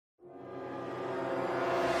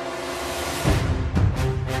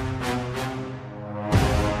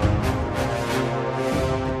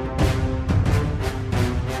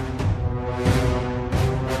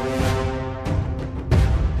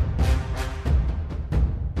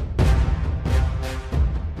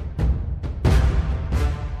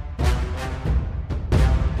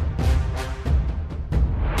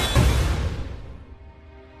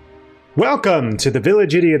Welcome to the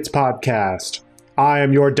Village Idiots podcast. I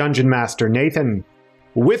am your Dungeon Master, Nathan.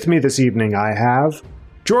 With me this evening I have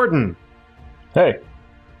Jordan. Hey.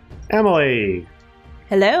 Emily.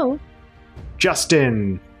 Hello.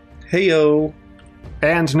 Justin. Heyo.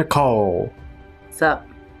 And Nicole. What's up?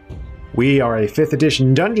 We are a 5th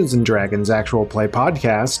edition Dungeons & Dragons actual play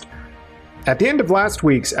podcast. At the end of last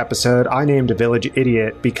week's episode, I named a village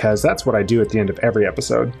idiot because that's what I do at the end of every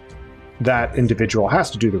episode. That individual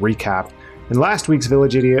has to do the recap. And last week's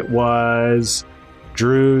village idiot was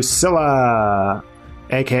Drusilla,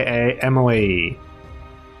 aka Emily.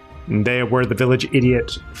 They were the village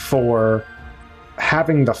idiot for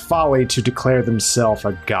having the folly to declare themselves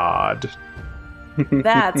a god.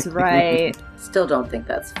 That's right. Still don't think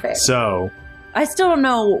that's fair. So, I still don't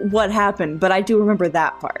know what happened, but I do remember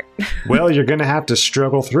that part. well, you're going to have to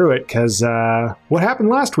struggle through it, because what happened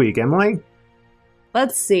last week, Emily?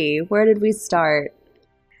 Let's see. Where did we start?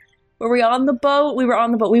 Were we on the boat? We were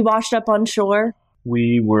on the boat. We washed up on shore.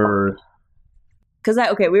 We were... We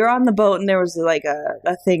were on the boat and there was like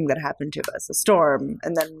a thing that happened to us, a storm,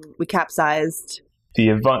 and then we capsized. The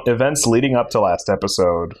events leading up to last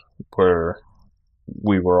episode were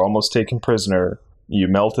we were almost taken prisoner. You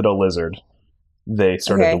melted a lizard. They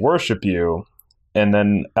started to worship you, and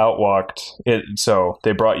then outwalked it. So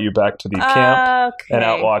they brought you back to the camp and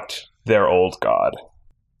outwalked their old god.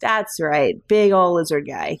 That's right. Big old lizard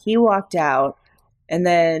guy. He walked out, and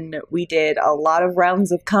then we did a lot of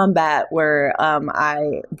rounds of combat where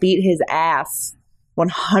I beat his ass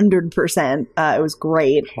 100%. It was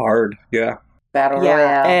great. Hard, yeah. Battle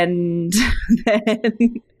Royale. And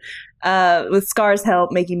then with Scar's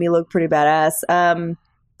help, making me look pretty badass.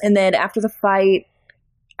 And then after the fight,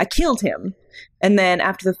 I killed him. And then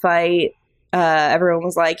after the fight, everyone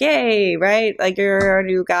was like, yay, right? Like, you're our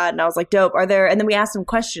new god. And I was like, dope. Are there... And then we asked him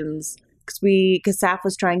questions because Saf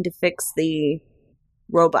was trying to fix the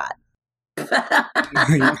robot.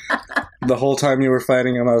 The whole time you were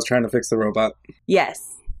fighting him, I was trying to fix the robot.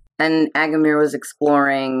 Yes. And Agamir was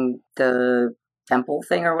exploring the temple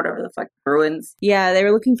thing or whatever the fuck, ruins. Yeah, they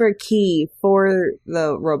were looking for a key for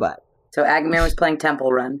the robot. So Agamir was playing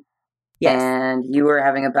Temple Run. Yes. And you were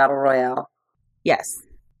having a battle royale. Yes.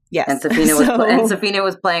 Yes. And Safina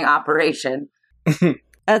was playing Operation.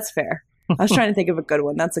 That's fair. I was trying to think of a good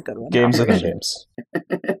one. That's a good one. Games of the games.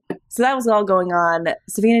 So that was all going on.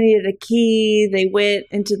 Safina needed a key. They went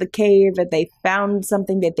into the cave and they found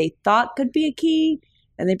something that they thought could be a key.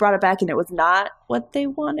 And they brought it back and it was not what they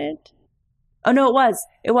wanted. Oh, no, it was.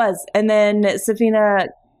 It was. And then Safina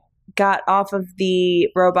got off of the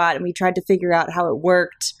robot and we tried to figure out how it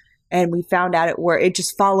worked. And we found out it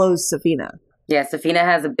just follows Safina. Yeah, Safina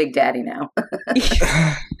has a big daddy now.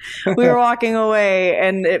 We were walking away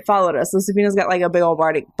and it followed us. So Safina's got like a big old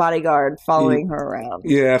bodyguard following her around.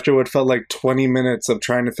 Yeah, after what felt like 20 minutes of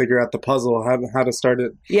trying to figure out the puzzle, how to start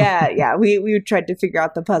it. Yeah. We tried to figure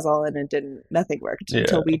out the puzzle and nothing worked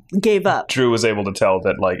until we gave up. Drew was able to tell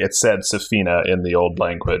that it said Safina in the old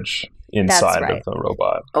language inside of the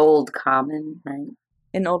robot. Old Common, right?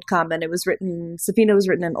 In Old Common, Safina was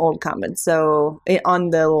written in Old Common, so on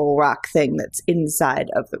the little rock thing that's inside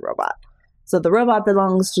of the robot. So the robot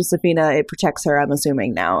belongs to Safina. It protects her, I'm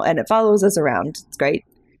assuming now, and it follows us around. It's great.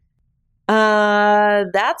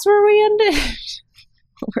 That's where we ended.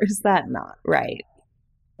 Or is that not right?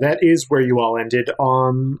 That is where you all ended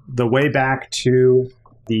on the way back to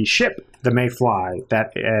the ship, the Mayfly,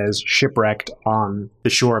 that is shipwrecked on the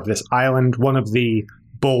shore of this island, one of the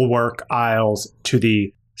Bulwark Isles to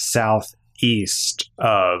the southeast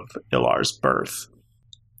of Ilar's birth.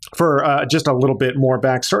 For just a little bit more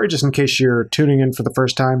backstory, just in case you're tuning in for the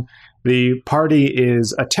first time, the party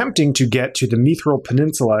is attempting to get to the Mithril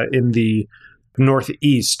Peninsula in the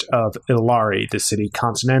northeast of Ilari, the city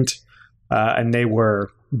continent, and they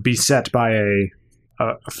were beset by a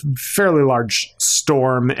fairly large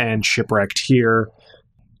storm and shipwrecked here,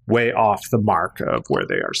 way off the mark of where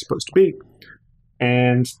they are supposed to be.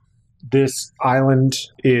 And this island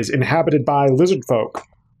is inhabited by lizard folk.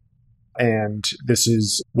 And this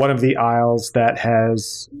is one of the isles that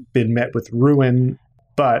has been met with ruin.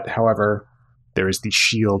 But, however, there is the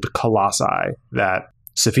shield colossi that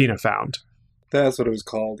Safina found. That's what it was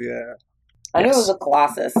called, yeah. I knew it was a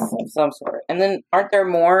colossus of some sort. And then aren't there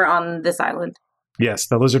more on this island? Yes,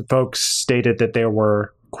 the lizard folks stated that there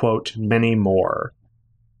were, quote, many more.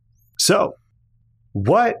 So,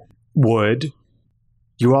 what would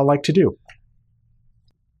you all like to do?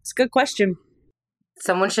 It's a good question.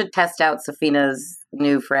 Someone should test out Safina's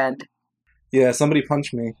new friend. Yeah, somebody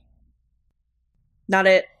punch me. Not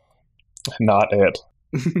it. Not it.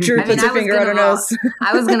 Drew puts her finger on her nose.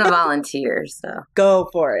 I was going to volunteer, so. Go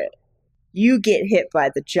for it. You get hit by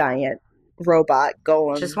the giant robot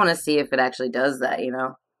going. Just want to see if it actually does that, you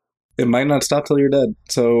know? It might not stop till you're dead,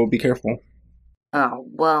 so be careful. Oh,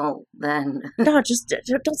 well, then. No, just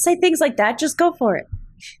don't say things like that. Just go for it.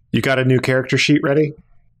 You got a new character sheet ready?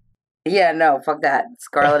 Yeah, no, fuck that.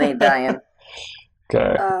 Scarlet ain't dying.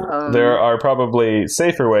 Okay. There are probably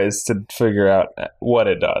safer ways to figure out what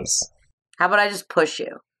it does. How about I just push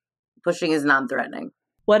you? Pushing is non-threatening.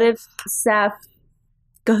 What if Saf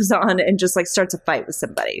goes on and just like starts a fight with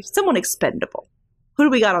somebody? Someone expendable. Who do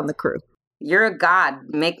we got on the crew? You're a god.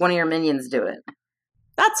 Make one of your minions do it.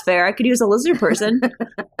 That's fair. I could use a lizard person.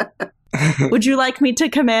 Would you like me to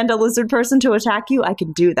command a lizard person to attack you? I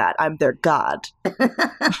can do that. I'm their god.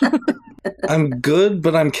 I'm good,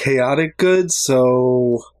 but I'm chaotic good,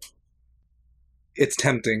 so it's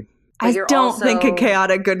tempting. But I you're don't also- think a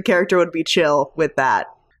chaotic good character would be chill with that.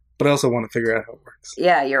 But I also want to figure out how it works.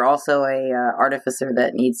 Yeah, you're also a artificer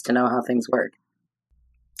that needs to know how things work.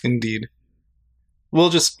 Indeed.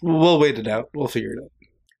 We'll wait it out. We'll figure it out.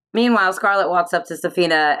 Meanwhile, Scarlet walks up to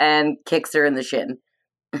Safina and kicks her in the shin.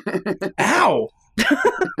 Ow!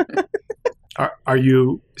 Are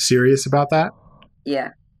you serious about that? Yeah.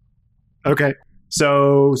 Okay.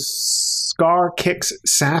 So Scar kicks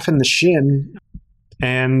Saf in the shin,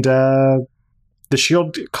 and the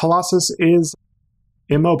shield Colossus is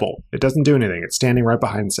immobile. It doesn't do anything. It's standing right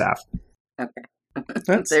behind Saf. Okay.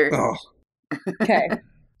 That's There- Okay.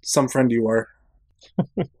 some friend you are.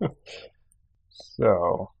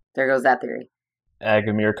 So There goes that theory.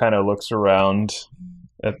 Agamir kind of looks around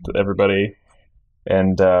at everybody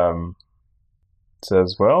and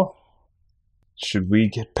says, well, should we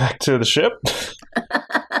get back to the ship?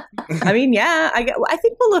 I mean, yeah, I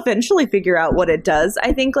think we'll eventually figure out what it does.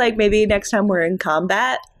 I think like maybe next time we're in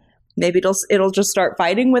combat, maybe it'll just start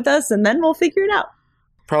fighting with us, and then we'll figure it out.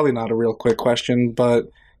 Probably not a real quick question, but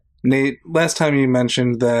Nate, last time you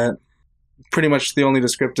mentioned that pretty much the only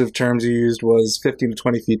descriptive terms you used was 15 to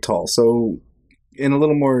 20 feet tall. So in a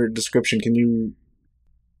little more description, can you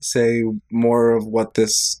say more of what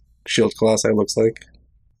this shield colossi looks like?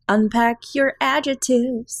 Unpack your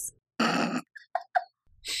adjectives.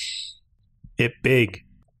 It big.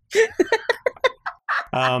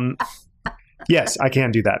 Yes, I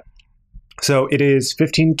can do that. So it is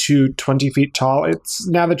 15 to 20 feet tall. It's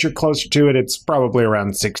now that you're closer to it, it's probably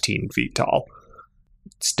around 16 feet tall.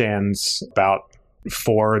 It stands about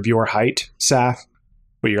 4 of your height, Saf.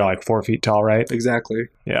 But you're like 4 feet tall, right? Exactly.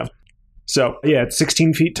 So, yeah, it's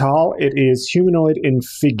 16 feet tall. It is humanoid in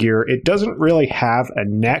figure. It doesn't really have a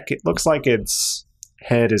neck. It looks like its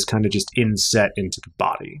head is kind of just inset into the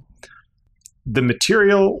body. The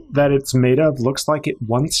material that it's made of looks like it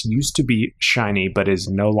once used to be shiny, but is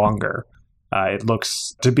no longer. It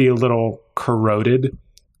looks to be a little corroded,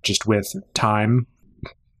 just with time.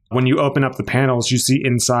 When you open up the panels, you see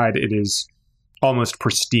inside it is almost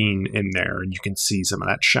pristine in there, and you can see some of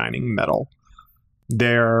that shining metal.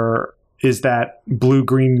 There is that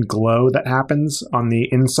blue-green glow that happens on the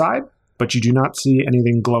inside, but you do not see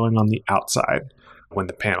anything glowing on the outside when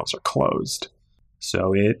the panels are closed.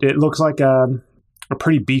 So it looks like a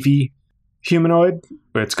pretty beefy humanoid.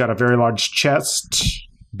 It's got a very large chest,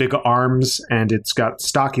 big arms, and it's got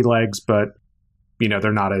stocky legs, but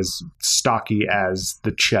they're not as stocky as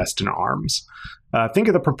the chest and arms. Think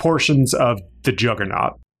of the proportions of the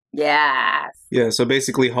Juggernaut. Yes. Yeah, so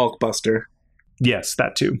basically Hulkbuster. Yes,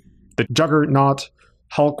 that too. The Juggernaut,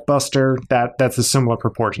 Hulkbuster, that's the similar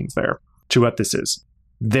proportions there to what this is.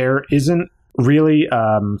 There isn't really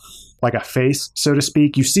like a face, so to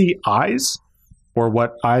speak. You see eyes, or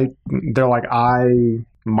they're like eye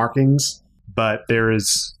markings, but there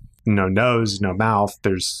is no nose, no mouth.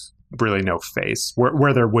 There's really no face.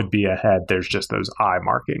 Where there would be a head, there's just those eye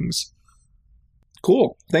markings.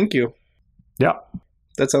 Cool. Thank you. Yeah.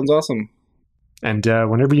 That sounds awesome. And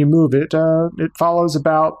whenever you move it, it follows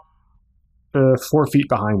about 4 feet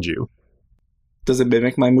behind you. Does it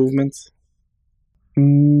mimic my movements?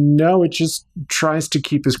 No, it just tries to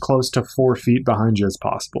keep as close to 4 feet behind you as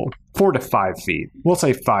possible. 4 to 5 feet. We'll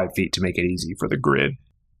say 5 feet to make it easy for the grid.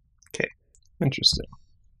 Interesting.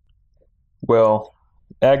 Well,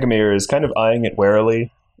 Agamir is kind of eyeing it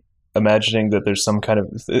warily, assuming there's some kind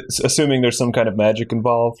of magic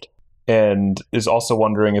involved, and is also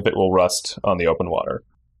wondering if it will rust on the open water.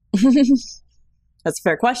 That's a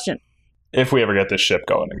fair question. If we ever get this ship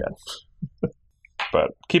going again.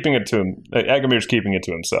 But Agamir's keeping it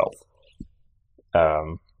to himself.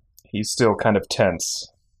 He's still kind of tense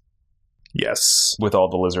Yes. with all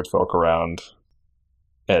the lizard folk around,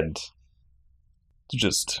 and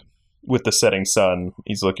just with the setting sun,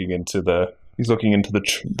 he's looking into the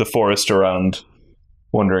forest around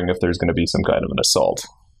wondering if there's going to be some kind of an assault.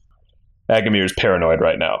 Agamir's paranoid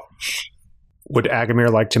right now. Would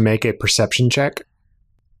Agamir like to make a perception check?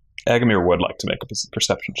 Agamir would like to make a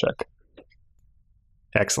perception check.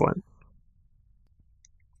 Excellent.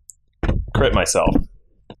 Crit myself.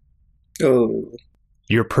 Oh.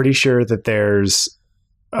 You're pretty sure that there's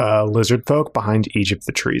lizard folk behind each of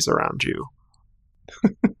the trees around you.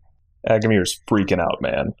 Agamir's freaking out,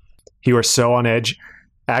 man. You are so on edge.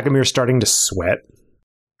 Agamir's starting to sweat.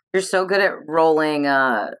 You're so good at rolling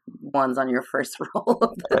ones on your first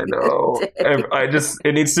roll. I know.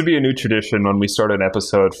 It needs to be a new tradition when we start an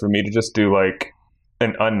episode for me to just do like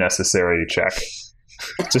an unnecessary check.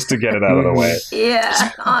 Just to get it out of the way.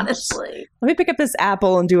 Yeah, honestly. Let me pick up this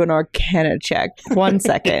apple and do an Arcana check. 1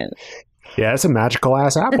 second. Yeah, it's a magical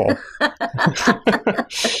ass apple.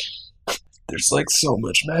 There's like so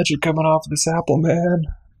much magic coming off this apple, man.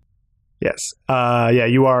 Yes. Yeah,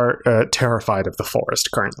 you are terrified of the forest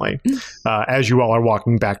currently, as you all are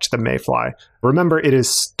walking back to the Mayfly. Remember, it is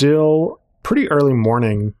still pretty early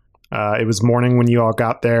morning. It was morning when you all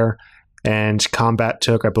got there, and combat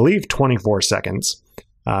took, I believe, 24 seconds.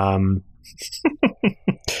 I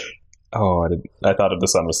thought the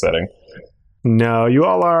sun was setting. No, you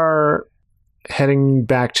all are heading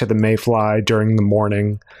back to the Mayfly during the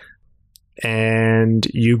morning. And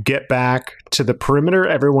you get back to the perimeter.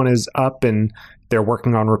 Everyone is up and they're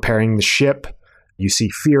working on repairing the ship. You see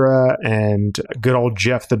Fira and good old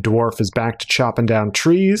Jeff the dwarf is back to chopping down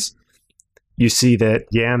trees. You see that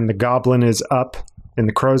Yan the goblin is up in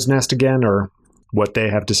the crow's nest again, or what they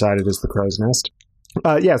have decided is the crow's nest.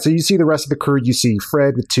 So you see the rest of the crew. You see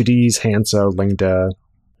Fred with 2Ds, Hanso, Lingda,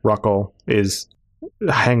 Ruckle is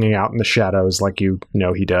hanging out in the shadows like you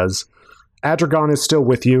know he does. Adragon is still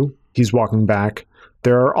with you. He's walking back.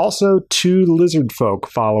 There are also 2 lizard folk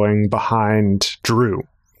following behind Drew.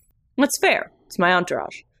 That's fair. It's my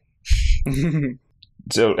entourage.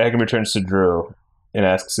 So Agamir turns to Drew and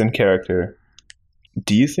asks in character,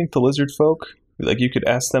 do you think the lizard folk, like you could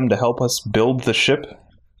ask them to help us build the ship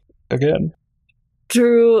again?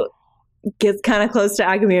 Drew gets kind of close to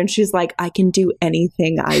Agamir and she's like, I can do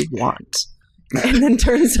anything I want. And then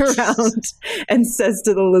turns around and says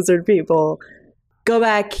to the lizard people, go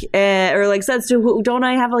back, or like says to, don't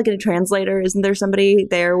I have like a translator? Isn't there somebody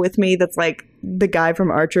there with me that's like the guy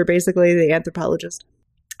from Archer, basically, the anthropologist,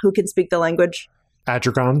 who can speak the language?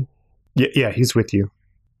 Adragon? Yeah, he's with you.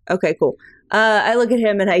 Okay, cool. I look at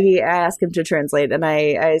him and I ask him to translate, and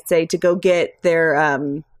I say to go get their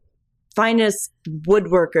finest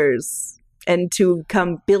woodworkers and to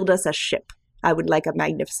come build us a ship. I would like a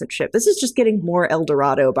magnificent ship. This is just getting more El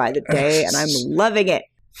Dorado by the day, and I'm loving it.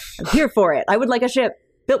 I'm here for it. I would like a ship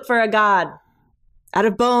built for a god out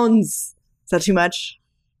of bones. Is that too much?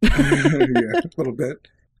 Yeah, a little bit.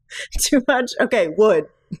 Too much? Okay, wood.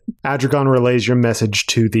 Adragon relays your message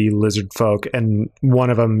to the lizard folk, and one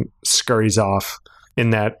of them scurries off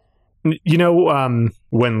in that, you know,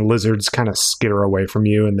 when lizards kind of skitter away from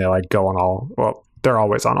you and they like go on they're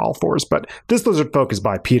always on all fours, but this lizard folk is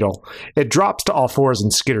bipedal. It drops to all fours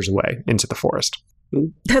and skitters away into the forest.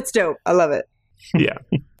 That's dope. I love it. Yeah.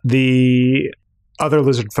 The other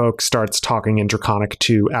lizard folk starts talking in Draconic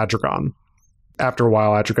to Adragon. After a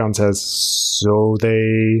while, Adragon says, so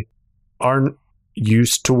they aren't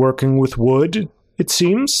used to working with wood, it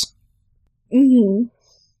seems? Mm-hmm.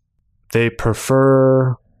 They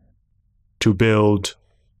prefer to build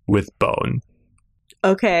with bone.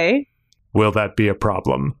 Okay. Will that be a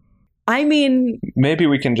problem? I mean... Maybe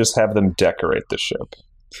we can just have them decorate the ship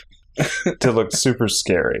to look super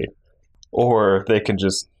scary. Or they can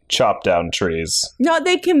just chop down trees. No,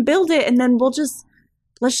 they can build it and then let's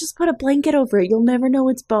just put a blanket over it. You'll never know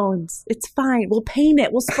it's bones. It's fine. We'll paint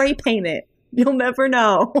it. We'll spray paint it. You'll never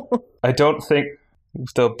know. I don't think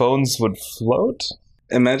the bones would float.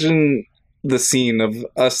 Imagine the scene of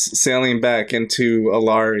us sailing back into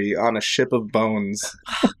Alari on a ship of bones.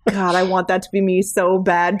 God, I want that to be me so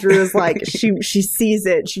bad. Drew is like, she sees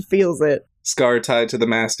it. She feels it. Scar tied to the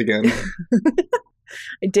mast again.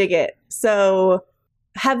 I dig it. So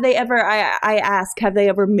have they ever, I ask, have they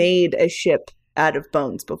ever made a ship out of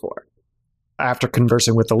bones before? After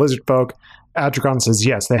conversing with the lizard folk, Adragon says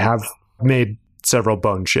yes, they have made several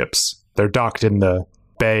bone ships. They're docked in the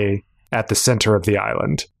bay at the center of the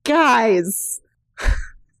island. Guys,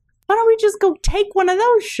 why don't we just go take one of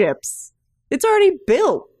those ships? It's already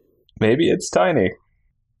built. Maybe it's tiny.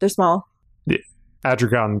 They're small. Yeah.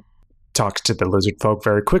 Adragon talks to the lizard folk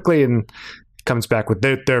very quickly and comes back with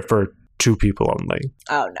they're for 2 people only.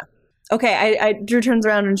 Oh no. Okay, Drew turns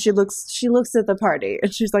around and she looks at the party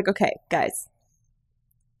and she's like, okay, guys,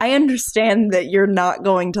 I understand that you're not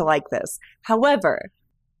going to like this. However,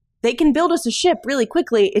 They can build us a ship really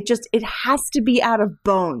quickly. It has to be out of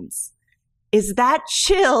bones. Is that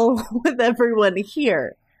chill with everyone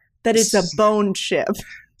here? That it's a bone ship?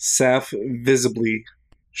 Saf visibly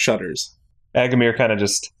shudders. Agamir kind of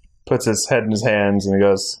just puts his head in his hands and he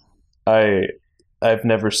goes, I've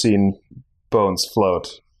never seen bones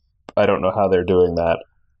float. I don't know how they're doing that.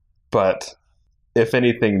 But if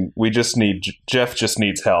anything, Jeff just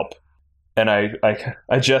needs help. And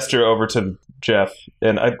I gesture over to Jeff,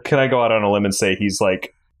 and can I go out on a limb and say he's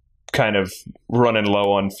like kind of running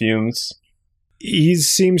low on fumes? He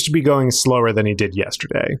seems to be going slower than he did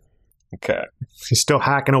yesterday. Okay. He's still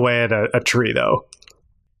hacking away at a tree, though.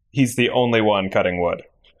 He's the only one cutting wood.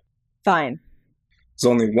 Fine. There's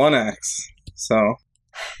only one axe, so...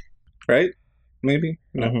 Right? Maybe?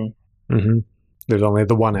 No. Mm-hmm. Mm-hmm. There's only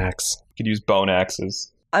the one axe. You could use bone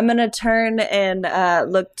axes. I'm going to turn and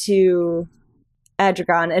look to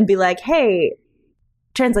Adragon and be like, hey,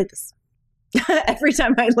 translate this. Every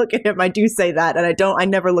time I look at him, I do say that, and I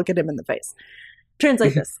never look at him in the face.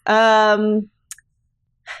 Translate this.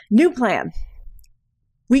 New plan.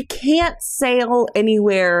 We can't sail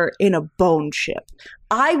anywhere in a bone ship.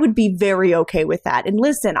 I would be very okay with that. And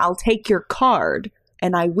listen, I'll take your card,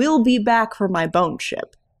 and I will be back for my bone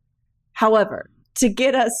ship. However, to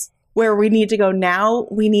get us where we need to go now,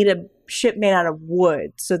 we need a ship made out of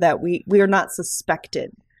wood so that we are not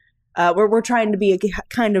suspected. We're trying to be a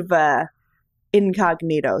kind of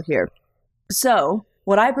incognito here. So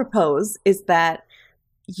what I propose is that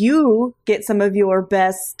you get some of your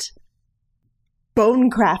best bone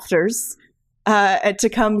crafters to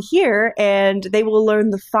come here, and they will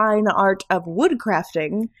learn the fine art of wood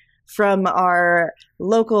crafting from our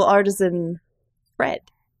local artisan Fred.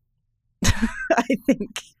 I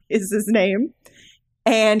think is his name.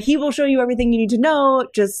 And he will show you everything you need to know.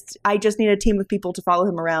 I just need a team of people to follow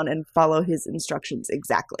him around and follow his instructions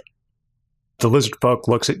exactly. The lizard folk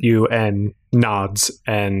looks at you and nods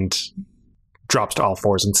and drops to all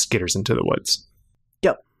fours and skitters into the woods.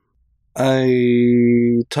 Dope.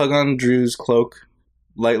 I tug on Drew's cloak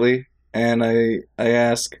lightly, and I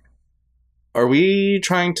ask, are we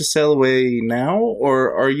trying to sail away now,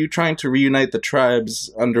 or are you trying to reunite the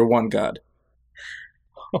tribes under one god?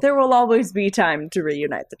 There will always be time to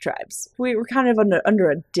reunite the tribes. We're kind of under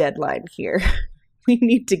a deadline here. We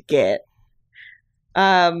need to get.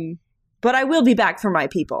 But I will be back for my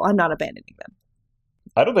people. I'm not abandoning them.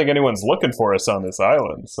 I don't think anyone's looking for us on this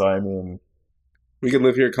island, so I mean... We can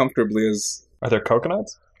live here comfortably as... Are there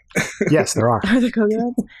coconuts? Yes, there are. Are there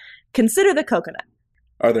coconuts? Consider the coconut.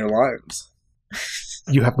 Are there limes?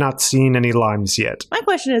 You have not seen any limes yet. My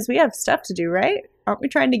question is, we have stuff to do, right? Aren't we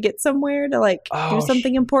trying to get somewhere to, do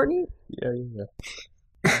something important? Yeah.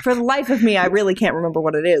 For the life of me, I really can't remember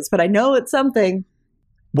what it is, but I know it's something.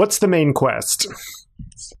 What's the main quest?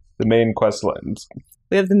 The main quest lines.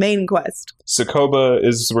 We have the main quest. Sokoba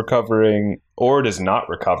is recovering, Ord is not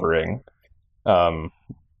recovering,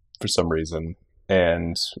 for some reason.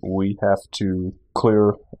 And we have to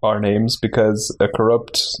clear our names because a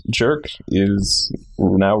corrupt jerk is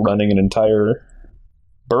now running an entire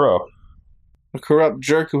borough. A corrupt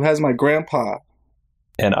jerk who has my grandpa.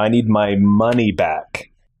 And I need my money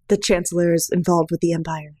back. The Chancellor is involved with the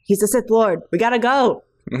Empire. He's a Sith Lord. We gotta go.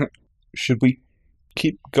 Should we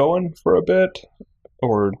keep going for a bit?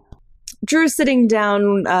 Or... Drew's sitting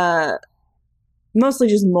down, mostly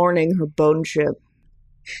just mourning her bone ship.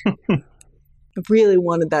 I really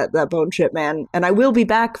wanted that bone chip, man. And I will be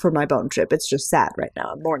back for my bone chip. It's just sad right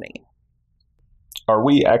now. I'm mourning it. Are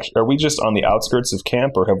we just on the outskirts of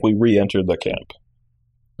camp, or have we re-entered the camp?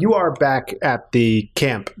 You are back at the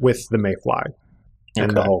camp with the Mayfly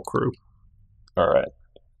and the whole crew. All right.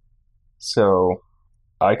 So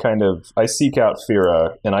I seek out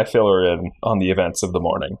Fira, and I fill her in on the events of the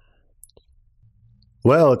morning.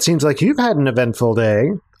 Well, it seems like you've had an eventful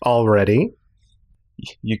day already.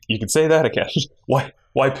 You can say that again.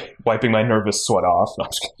 Wiping my nervous sweat off.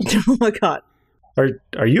 No, oh my god.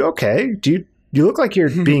 Are you okay? Do you look like you're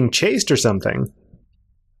being chased or something?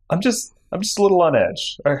 I'm just a little on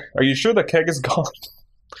edge. Are you sure the keg is gone?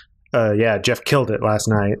 Yeah, Jeff killed it last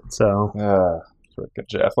night, so. Frickin'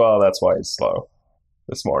 Jeff. Well, that's why he's slow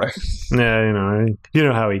this morning. Yeah, you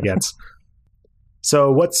know how he gets.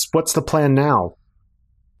 So what's the plan now?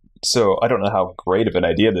 So I don't know how great of an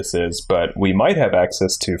idea this is, but we might have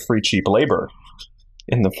access to free cheap labor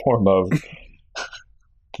in the form of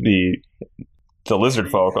the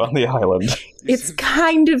lizard folk on the island. It's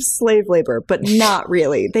kind of slave labor, but not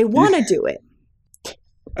really. They want to do it.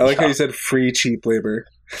 I like how you said free cheap labor.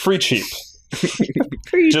 Free cheap.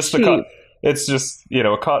 Free just cheap. It's just,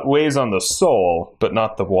 a weighs on the soul, but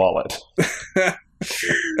not the wallet.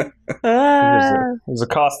 There's a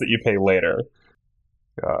cost that you pay later.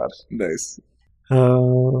 God. Nice.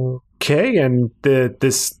 Okay, and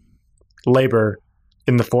this labor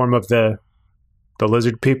in the form of the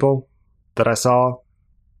lizard people that I saw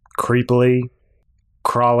creepily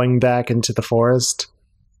crawling back into the forest.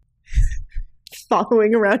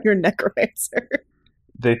 Following around your necromancer.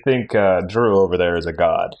 They think Drew over there is a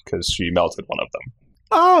god because she melted one of them.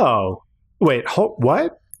 Oh, wait,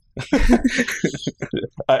 what?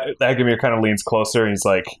 Agamir kind of leans closer and he's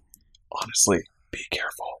like, honestly, be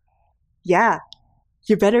careful. Yeah,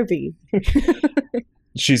 you better be.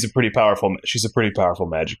 She's a pretty powerful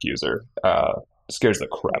magic user. Scares the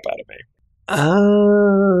crap out of me.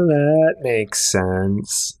 Oh, that makes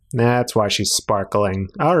sense. That's why she's sparkling.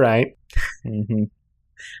 All right. Mm-hmm.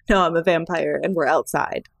 No, I'm a vampire and we're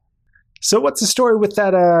outside. So what's the story with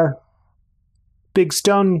that big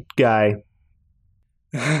stone guy?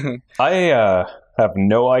 I have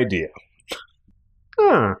no idea.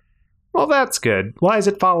 Huh. Well, that's good. Why is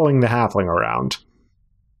it following the halfling around?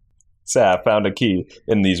 Saf found a key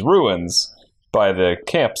in these ruins by the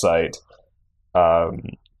campsite.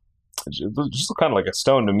 It just looked kind of like a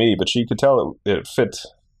stone to me, but she could tell it fit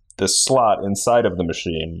the slot inside of the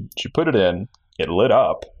machine. She put it in, it lit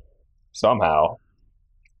up somehow,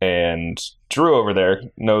 and Drew over there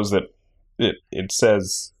knows that it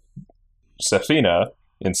says Safina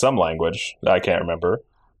in some language. I can't remember.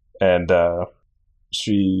 And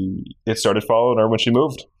it started following her when she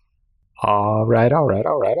moved. All right.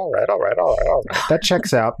 That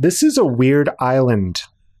checks out. This is a weird island.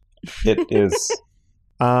 It is.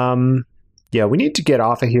 Yeah, we need to get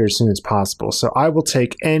off of here as soon as possible. So I will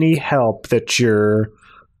take any help that your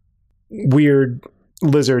weird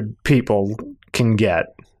lizard people can get.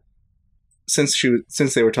 Since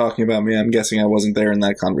they were talking about me, I'm guessing I wasn't there in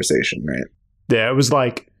that conversation, right? Yeah, it was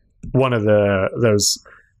like one of those,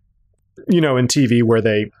 in TV where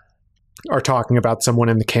they are talking about someone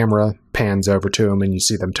and the camera pans over to them and you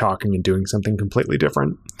see them talking and doing something completely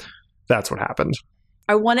different. That's what happened.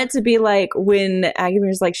 I want it to be like when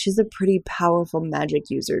Agamir's like, she's a pretty powerful magic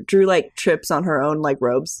user. Drew like trips on her own like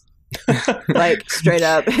robes. Like straight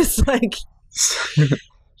up. It's like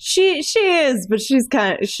she is, but she's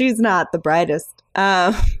not the brightest.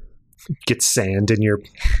 Get sand in your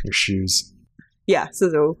shoes. Yeah,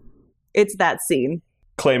 so it's that scene.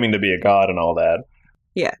 Claiming to be a god and all that.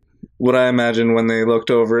 Yeah. What I imagine when they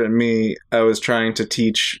looked over at me, I was trying to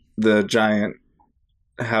teach the giant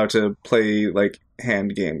how to play like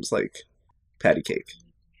hand games like patty cake.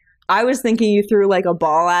 I was thinking you threw like a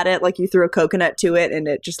ball at it, like you threw a coconut to it and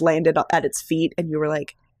it just landed at its feet and you were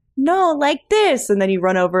like, no, like this. And then you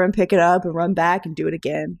run over and pick it up and run back and do it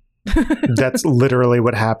again. That's literally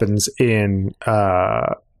what happens in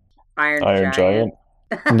Iron Giant.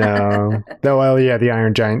 No. Well, yeah, the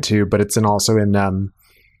Iron Giant too, but it's also in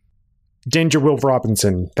Danger Will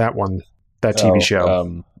Robinson, that one, that TV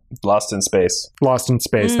show. Lost in Space. Lost in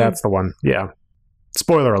Space, that's the one. Yeah.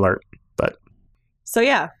 Spoiler alert, but. So,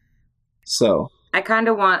 yeah. So. I kind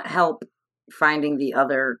of want help finding the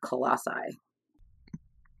other colossi.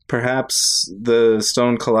 Perhaps the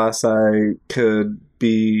stone colossi could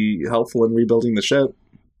be helpful in rebuilding the ship.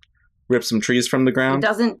 Rip some trees from the ground.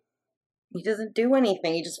 He doesn't do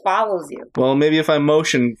anything. He just follows you. Well, maybe if I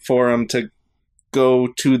motion for him to go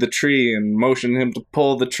to the tree and motion him to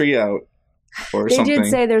pull the tree out or they something.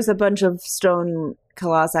 Did say there's a bunch of stone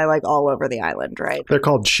colossi like all over the island, right? They're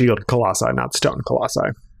called shield colossi, not stone colossi.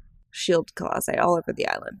 Shield colossi all over the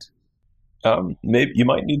island. Maybe you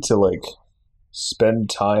might need to like spend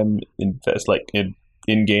time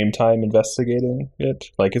in-game time investigating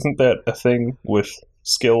it. Like, isn't that a thing with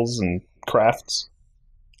skills and crafts?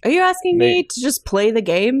 Are you asking me to just play the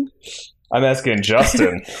game? I'm asking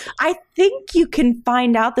Justin. I think you can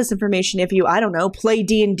find out this information if you, I don't know, play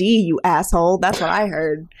D&D, you asshole. That's what I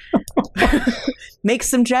heard. Make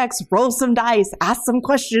some checks, roll some dice, ask some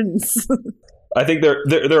questions. I think there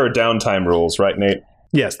are downtime rules, right, Nate?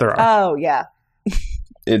 Yes, there are. Oh, yeah.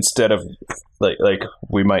 Instead of, like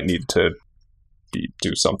we might need to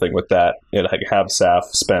do something with that. And like have Saf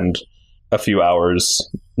spend a few hours,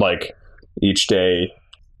 like, each day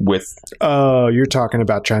with... Oh, you're talking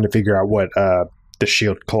about trying to figure out what the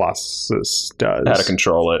Shield Colossus does. How to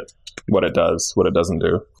control it, what it does, what it doesn't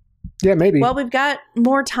do. Yeah, maybe. Well, we've got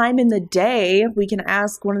more time in the day. We can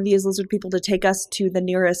ask one of these lizard people to take us to the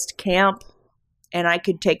nearest camp, and I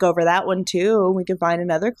could take over that one too. We could find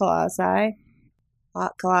another Colossus.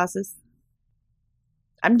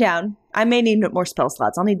 I'm down. I may need more spell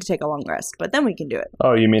slots. I'll need to take a long rest, but then we can do it.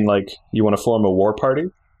 Oh, you mean like you want to form a war party?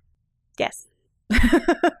 Yes.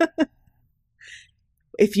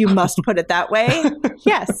 If you must put it that way,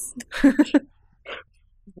 yes.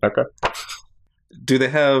 Okay. Do they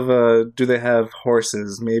have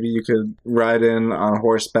horses? Maybe you could ride in on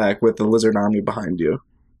horseback with the lizard army behind you.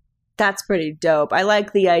 That's pretty dope. I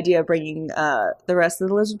like the idea of bringing the rest of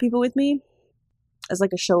the lizard people with me as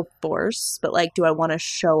like a show of force, but like, do I want to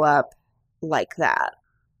show up like that?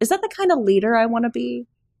 Is that the kind of leader I want to be?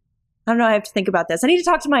 I don't know. I have to think about this. I need to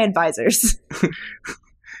talk to my advisors.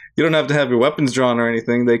 You don't have to have your weapons drawn or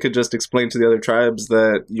anything. They could just explain to the other tribes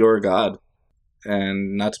that you're a god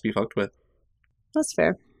and not to be fucked with. That's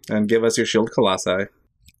fair. And give us your shield colossi.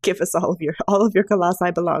 Give us all of your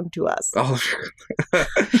colossi belong to us. All of your...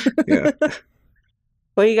 Yeah.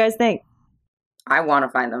 What do you guys think? I want to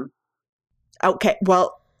find them. Okay,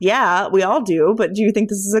 well, yeah, we all do, but do you think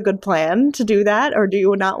this is a good plan to do that, or do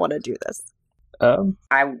you not want to do this?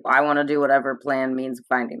 I want to do whatever plan means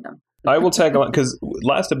finding them. I will tag along, because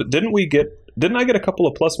last episode, didn't I get a couple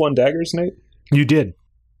of +1 daggers, Nate? You did.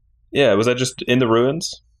 Yeah, was that just in the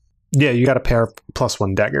ruins? Yeah, you got a pair of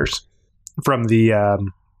 +1 daggers from the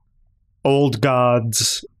old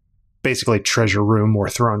gods, basically treasure room or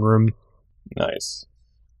throne room. Nice.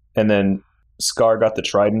 And then Scar got the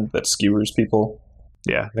trident that skewers people.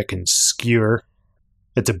 Yeah, that can skewer.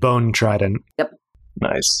 It's a bone trident. Yep.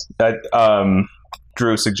 Nice.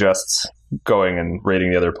 Drew suggests going and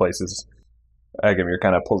raiding the other places. Agamir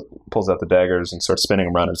kind of pulls out the daggers and starts spinning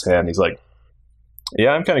them around his hand. He's like,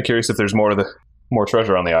 yeah, I'm kind of curious if there's more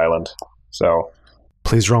treasure on the island. So,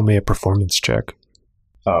 please roll me a performance check.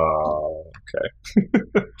 Okay.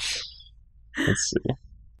 Let's see.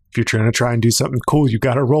 If you're trying to try and do something cool, you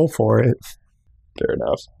got to roll for it. Fair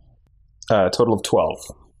enough. Total of 12.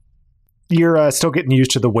 You're still getting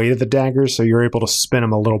used to the weight of the daggers, so you're able to spin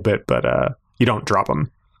them a little bit, but you don't drop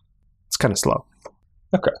them. It's kind of slow.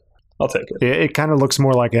 Okay. I'll take it. It kind of looks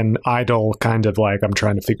more like an idle kind of like, I'm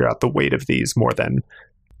trying to figure out the weight of these more than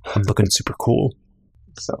I'm looking super cool.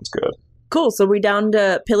 Sounds good. Cool, so we're down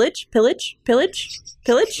to pillage? Yeah.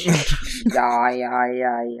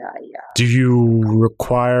 Do you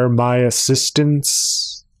require my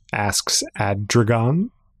assistance? Asks Adragon.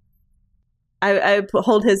 I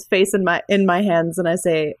hold his face in my hands and I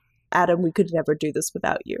say, Adam, we could never do this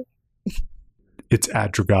without you. It's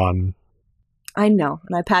Adragon. I know,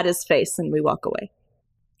 and I pat his face and we walk away.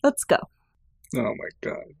 Let's go. Oh my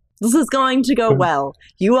god. This is going to go well.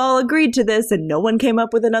 You all agreed to this and no one came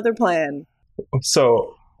up with another plan.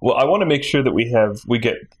 So, well, I want to make sure that we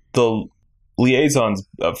get the liaisons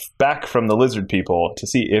back from the lizard people to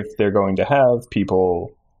see if they're going to have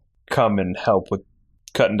people come and help with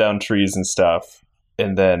cutting down trees and stuff.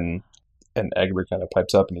 And Egbert kind of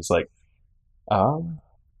pipes up and he's like,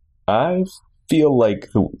 I feel like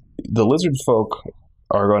the lizard folk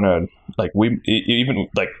are gonna we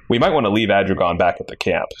might want to leave Adragon back at the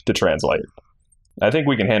camp to translate. I think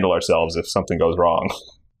we can handle ourselves if something goes wrong.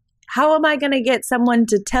 How am I going to get someone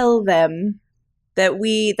to tell them that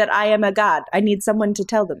I am a god? I need someone to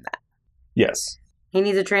tell them that. Yes. He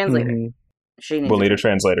needs a translator. Mm-hmm. We'll need a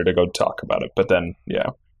translator to go talk about it, but then, yeah.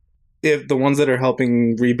 If the ones that are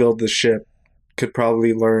helping rebuild the ship could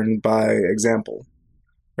probably learn by example,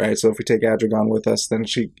 right? So if we take Adragon with us, then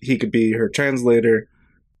he could be her translator,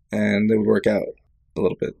 and it would work out a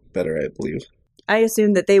little bit better, I believe. I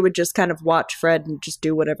assume that they would just kind of watch Fred and just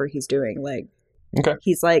do whatever he's doing. Like, okay.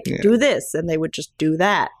 He's like, Yeah. do this, and they would just do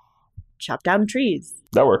that. Chop down trees.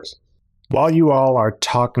 That works. While you all are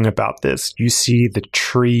talking about this, you see the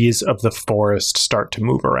trees of the forest start to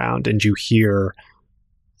move around, and you hear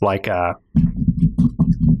like a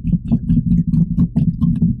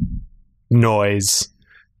noise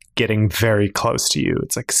getting very close to you.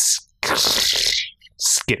 It's like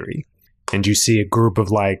skittery. And you see a group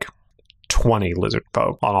of like 20 lizard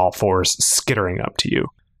folk on all fours skittering up to you.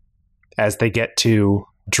 As they get to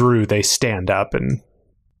Drew, they stand up and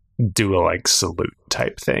do a like salute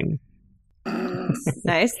type thing.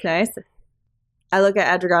 Nice. I look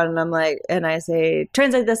at Adragon and I'm like, and I say,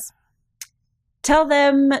 translate this. Tell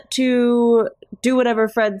them to do whatever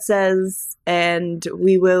Fred says, and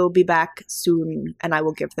we will be back soon, and I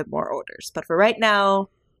will give them more orders. But for right now,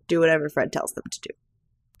 do whatever Fred tells them to do.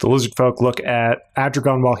 The lizard folk look at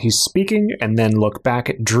Adragon while he's speaking, and then look back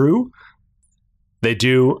at Drew. They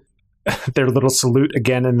do their little salute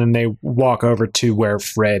again, and then they walk over to where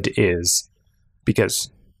Fred is, because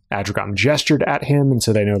Adragon gestured at him, and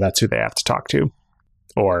so they know that's who they have to talk to.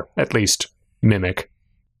 Or at least mimic.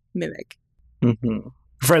 Mm-hmm.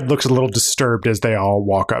 Fred looks a little disturbed as they all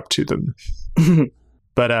walk up to them.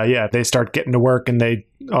 But yeah, they start getting to work, and they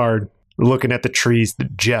are looking at the trees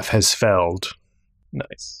that Jeff has felled.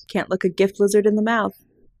 Nice. Can't look a gift lizard in the mouth.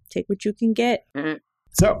 Take what you can get.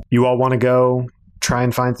 So, you all want to go try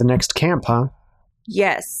and find the next camp, huh?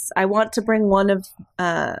 Yes, I want to bring one of,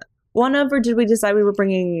 or did we decide we were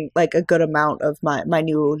bringing like a good amount of my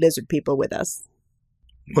new lizard people with us?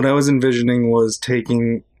 What I was envisioning was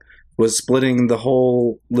splitting the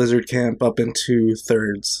whole lizard camp up into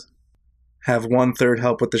thirds. Have 1/3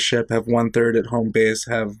 help with the ship, have 1/3 at home base,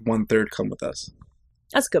 have 1/3 come with us.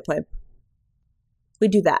 That's a good plan. We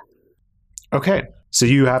do that. Okay, so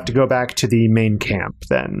you have to go back to the main camp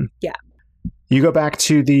then. Yeah. You go back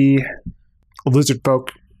to the lizard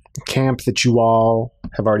folk camp that you all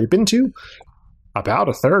have already been to. About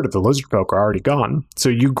 1/3 of the lizard folk are already gone. So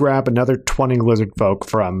you grab another 20 lizard folk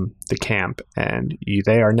from the camp, and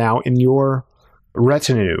they are now in your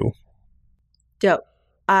retinue. Dope.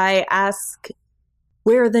 I ask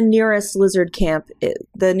where the nearest lizard camp is,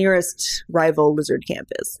 the nearest rival lizard camp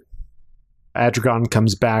is. Adragon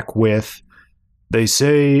comes back with, they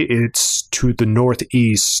say it's to the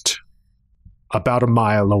northeast, about a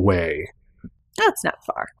mile away. That's not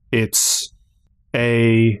far. It's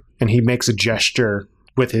and he makes a gesture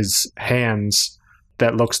with his hands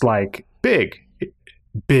that looks like big.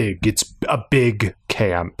 It's a big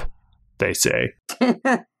camp, they say.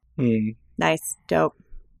 Nice. Dope.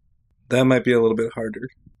 That might be a little bit harder.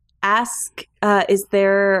 Ask, is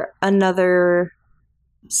there another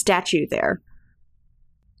statue there?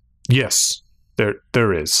 Yes,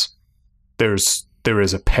 there is. There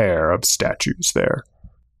is a pair of statues there.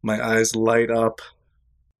 My eyes light up.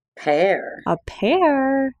 Pear. A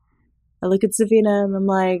pair? I look at Savina and I'm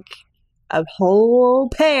like, a whole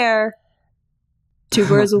pair. 2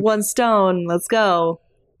 birds with 1 stone. Let's go.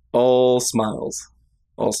 All smiles.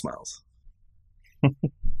 All smiles.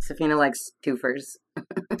 Safina likes twofers.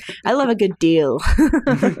 I love a good deal.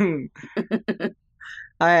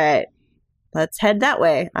 All right. Let's head that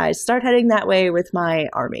way. I start heading that way with my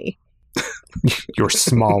army. Your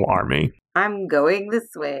small army. I'm going this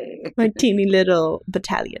way. My teeny little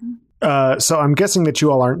battalion. So I'm guessing that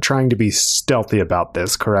you all aren't trying to be stealthy about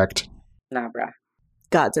this, correct? Nah, bruh.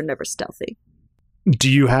 Gods are never stealthy.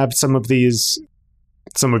 Do you have some of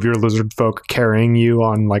your lizard folk carrying you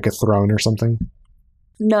on like a throne or something?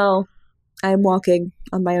 No, I'm walking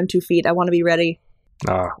on my own 2 feet. I want to be ready.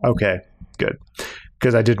 Okay, good.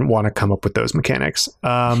 Because I didn't want to come up with those mechanics.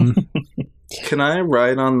 Can I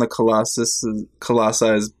ride on the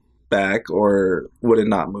Colossus' back, or would it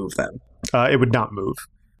not move then? It would not move.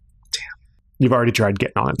 Damn. You've already tried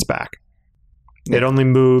getting on its back. Yeah. It only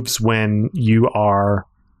moves when you are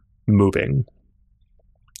moving.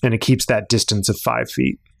 And it keeps that distance of 5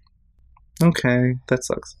 feet. Okay, that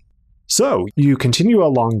sucks. So, you continue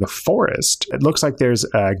along the forest. It looks like there's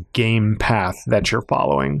a game path that you're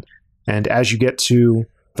following. And as you get to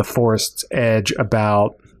the forest's edge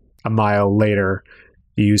about a mile later,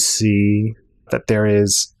 you see that there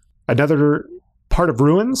is another part of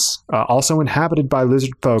ruins, also inhabited by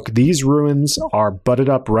lizard folk. These ruins are butted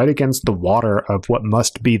up right against the water of what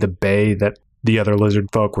must be the bay that the other lizard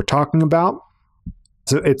folk were talking about.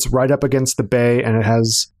 So it's right up against the bay, and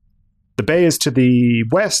the bay is to the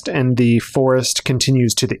west, and the forest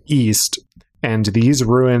continues to the east. And these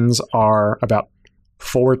ruins are about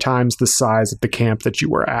 4 times the size of the camp that you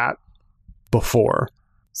were at before.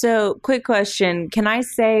 So, quick question. Can I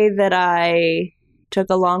say that I took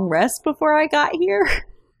a long rest before I got here?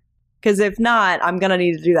 Because if not, I'm going to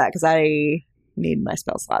need to do that because I need my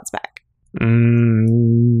spell slots back.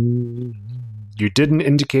 You didn't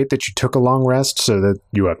indicate that you took a long rest, so that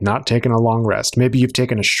you have not taken a long rest. Maybe you've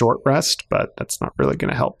taken a short rest, but that's not really going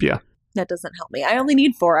to help you. That doesn't help me. I only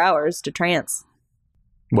need 4 hours to trance.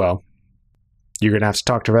 Well, you're going to have to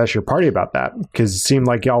talk to the rest of your party about that, because it seemed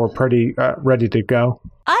like y'all were pretty ready to go.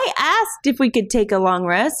 I asked if we could take a long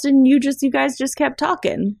rest, and you guys just kept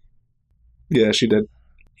talking. Yeah, she did.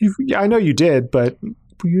 Yeah, I know you did, but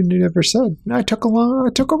you never said, I took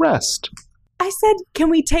a rest. I said,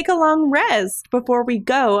 can we take a long rest before we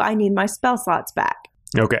go? I need my spell slots back.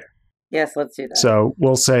 Okay. Yes, let's do that. So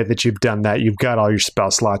we'll say that you've done that. You've got all your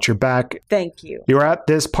spell slots. You're back. Thank you. You're at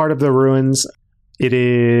this part of the ruins. It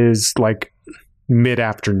is like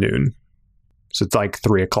mid-afternoon. So it's like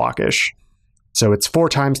 3 o'clock-ish. So it's 4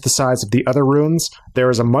 times the size of the other ruins.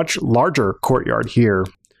 There is a much larger courtyard here.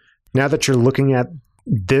 Now that you're looking at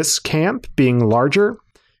this camp being larger,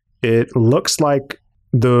 it looks like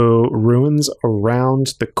the ruins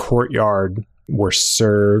around the courtyard were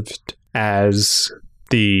served as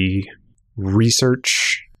the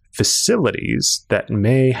research facilities that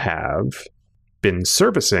may have been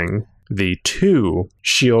servicing the 2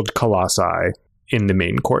 shield colossi in the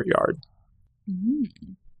main courtyard.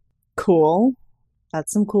 Cool.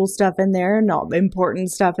 That's some cool stuff in there. Not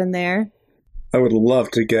important stuff in there. I would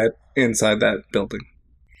love to get inside that building.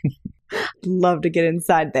 Love to get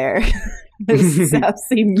inside there. That's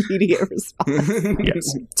the immediate response.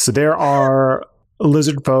 Yes. So there are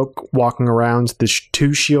lizard folk walking around. The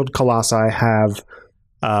two shield colossi have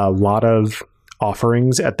a lot of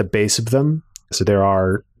offerings at the base of them. So there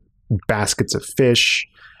are baskets of fish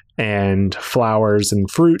and flowers and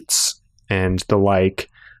fruits and the like.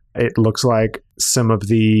 It looks like some of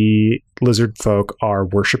the lizard folk are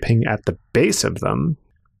worshiping at the base of them.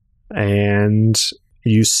 And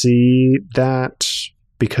you see that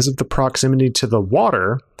because of the proximity to the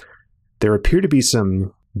water, there appear to be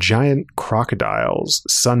some giant crocodiles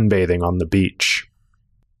sunbathing on the beach.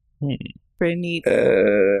 Pretty neat.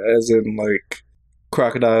 As in, like,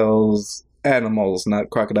 crocodiles, animals, not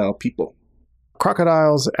crocodile people.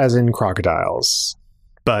 Crocodiles as in crocodiles,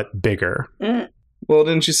 but bigger. Well,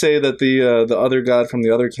 didn't you say that the other god from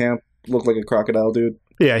the other camp looked like a crocodile dude?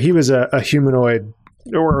 Yeah, he was a humanoid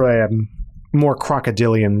or a more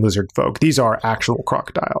crocodilian lizard folk. These are actual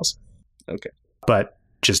crocodiles. Okay. But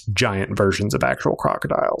just giant versions of actual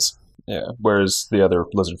crocodiles. Yeah, whereas the other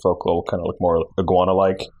lizard folk will kind of look more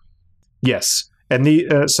iguana-like. Yes.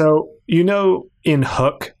 And so, in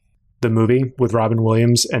Hook, the movie with Robin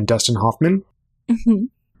Williams and Dustin Hoffman,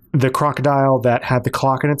 the crocodile that had the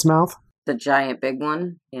clock in its mouth? The giant big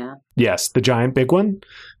one? Yeah. Yes, the giant big one.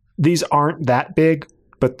 These aren't that big,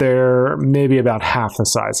 but they're maybe about half the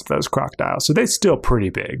size of those crocodiles. So they're still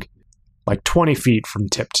pretty big. Like 20 feet from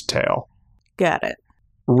tip to tail. Got it.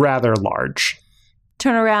 Rather large.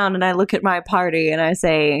 Turn around and I look at my party and I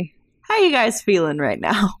say, how you guys feeling right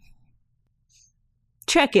now?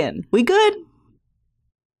 Check in. We good?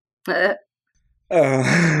 Uh,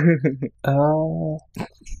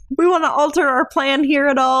 We want to alter our plan here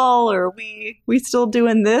at all, or we still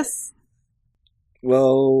doing this?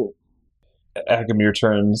 well, Agamir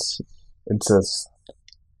turns and says,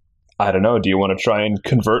 I don't know, do you want to try and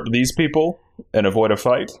convert these people and avoid a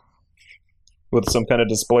fight? With some kind of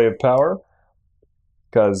display of power?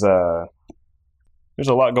 Because there's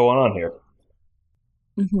a lot going on here.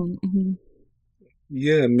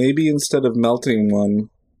 yeah, maybe instead of melting one,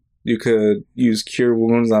 you could use cure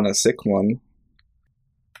wounds on a sick one.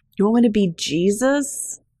 You want me to be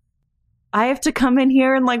Jesus? I have to come in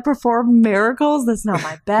here and like perform miracles? That's not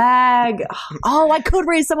my bag. Oh, I could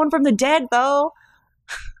raise someone from the dead though.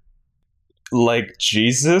 Like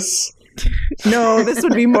Jesus? No, this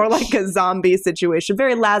would be more like a zombie situation.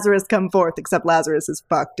 Very Lazarus come forth, except Lazarus is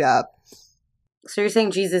fucked up. So you're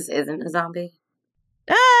saying Jesus isn't a zombie?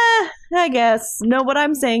 I guess. No, what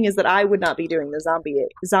I'm saying is that I would not be doing the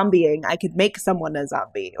zombieing. I could make someone a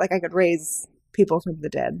zombie. Like I could raise people from the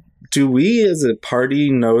dead. Do we as a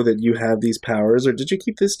party know that you have these powers, or did you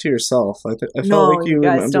keep this to yourself? I felt No, like you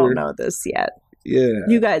guys remembered. don't know this yet. Yeah.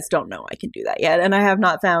 You guys don't know I can do that yet, and I have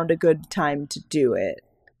not found a good time to do it.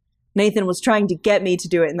 Nathan was trying to get me to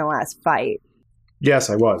do it in the last fight. Yes,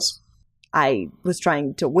 I was. I was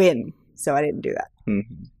trying to win, so I didn't do that.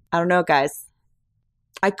 Mm-hmm. I don't know, guys.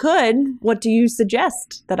 I could. What do you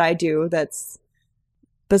suggest that I do that's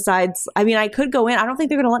besides... I mean, I could go in. I don't think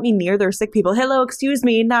they're going to let me near their sick people. Hello, excuse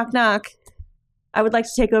me, knock, knock. I would like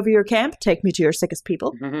to take over your camp. Take me to your sickest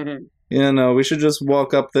people. Yeah, no, we should just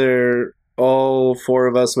walk up there, all four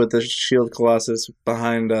of us with the shield colossus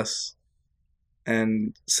behind us,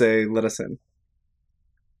 and say, let us in.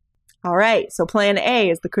 All right, so plan A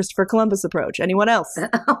is the Christopher Columbus approach. Anyone else?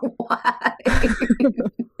 Why?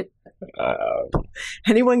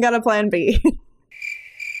 Anyone got a plan B?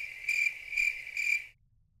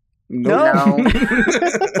 Nope. No.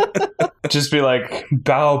 Just be like,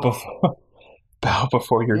 bow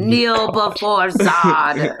before your Kneel before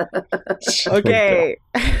Zod. Okay.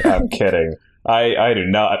 I'm kidding. I do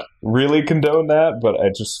not really condone that, but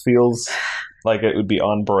it just feels like it would be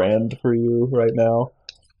on brand for you right now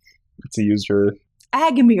to use your...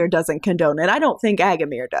 Agamir doesn't condone it. I don't think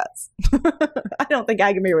Agamir does. I don't think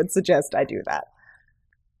Agamir would suggest I do that.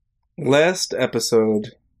 Last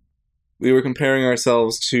episode, we were comparing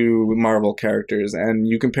ourselves to Marvel characters, and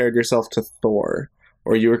you compared yourself to Thor,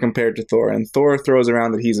 or you were compared to Thor, and Thor throws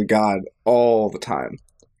around that he's a god all the time.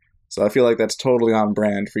 So I feel like that's totally on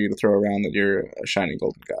brand for you to throw around that you're a shiny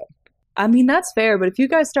golden god. I mean, that's fair, but if you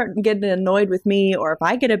guys start getting annoyed with me, or if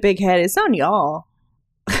I get a big head, it's on y'all.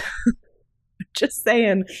 Just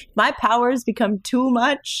saying, my powers become too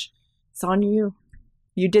much. It's on you.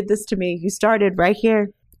 You did this to me. You started right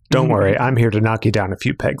here. Don't worry, I'm here to knock you down a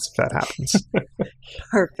few pegs if that happens.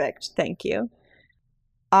 Perfect. Thank you.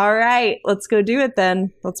 All right, let's go do it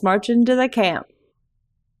then. Let's march into the camp.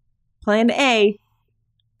 Plan A.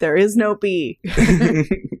 There is no B.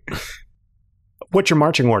 What's your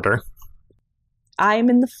marching order? I'm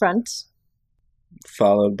in the front.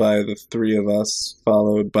 Followed by the three of us,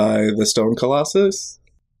 followed by the Stone Colossus.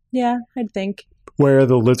 Yeah, I'd think. Where are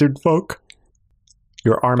the lizard folk?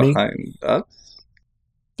 Your army? Behind us.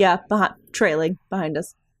 Yeah, trailing behind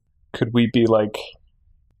us. Could we be like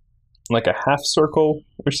a half circle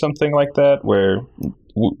or something like that, where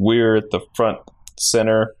we're at the front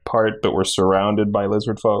center part, but we're surrounded by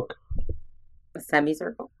lizard folk? A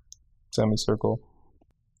semicircle. Semicircle.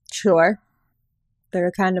 Sure.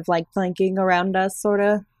 They're kind of like flanking around us, sort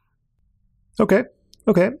of. Okay.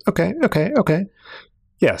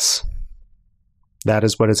 Yes. That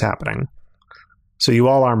is what is happening. So you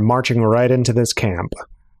all are marching right into this camp,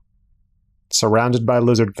 surrounded by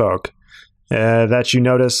lizard folk, that you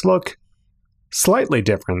notice look slightly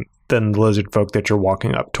different than the lizard folk that you're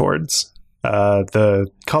walking up towards. The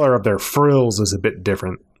color of their frills is a bit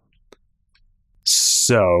different.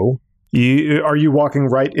 So, are you walking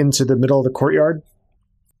right into the middle of the courtyard?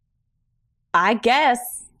 I guess.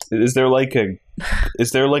 Is there like a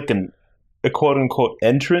quote unquote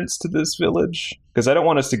entrance to this village? Because I don't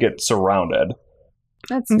want us to get surrounded.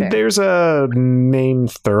 That's fair. There's a main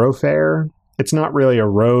thoroughfare. It's not really a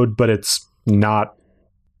road, but it's not,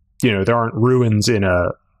 there aren't ruins in a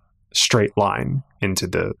straight line into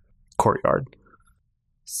the courtyard.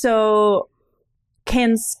 So,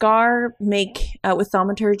 can Scar make, with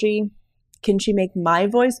thaumaturgy, can she make my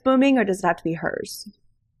voice booming, or does it have to be hers?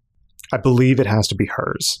 I believe it has to be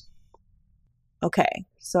hers. Okay,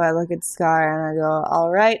 so I look at Scar and I go, all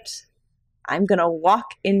right, I'm going to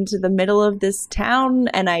walk into the middle of this town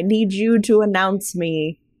and I need you to announce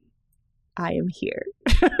me. I am here.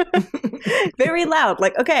 Very loud.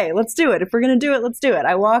 Like, okay, let's do it. If we're going to do it, let's do it.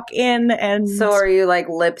 I walk in and... So are you like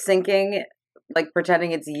lip syncing, like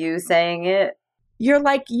pretending it's you saying it? You're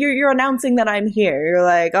like, you're announcing that I'm here. You're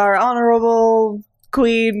like, our honorable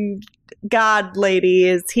queen... God lady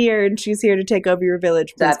is here and she's here to take over your village.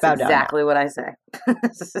 Please That's bow down. exactly what I say.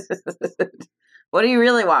 What do you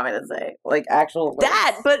really want me to say? Like actual words?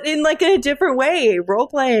 That, but in like a different way. Role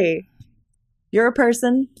play. You're a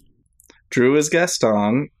person. Drew is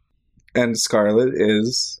Gaston, and Scarlet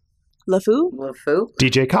is... LeFou? LeFou?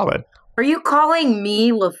 DJ Khaled. Are you calling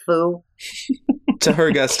me LeFou? To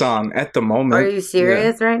her, Gaston, at the moment. Are you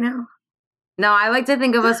serious right now? No, I like to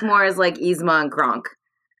think of us more as like Yzma and Kronk.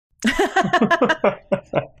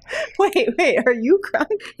 Wait, are you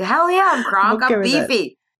Kronk? Hell yeah, I'm Kronk. Okay I'm with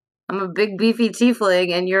beefy. I'm a big beefy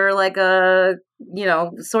tiefling, and you're like a,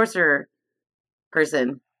 sorcerer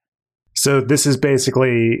person. So this is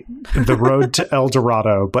basically the road to El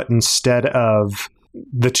Dorado, but instead of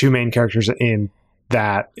the two main characters in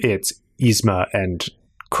that, it's Yzma and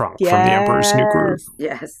Kronk from the Emperor's New Groove.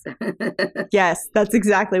 Yes. Yes, that's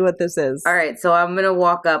exactly what this is. All right, so I'm going to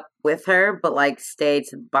walk up with her, but like stay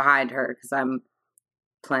behind her because I'm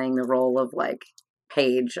playing the role of like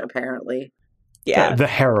page, apparently. Yeah. The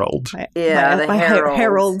herald. My herald.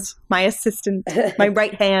 herald, my assistant, my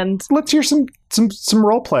right hand. Let's hear some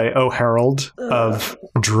role play. Oh, herald of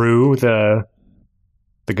Drew, the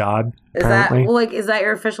god. Apparently, is that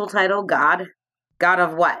your official title? God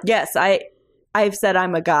of what? Yes, I've said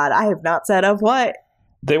I'm a god. I have not said of what.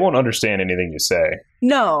 They won't understand anything you say.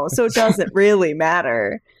 No, so it doesn't really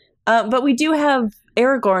matter. But we do have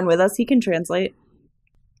Aragorn with us. He can translate.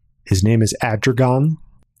 His name is Adragon.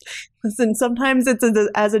 Listen, sometimes it's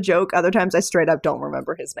as a joke. Other times I straight up don't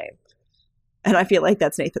remember his name. And I feel like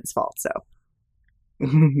that's Nathan's fault, so.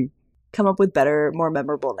 Come up with better, more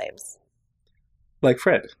memorable names. Like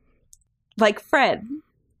Fred. Like Fred.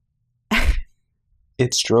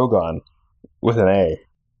 It's Drogon with an A.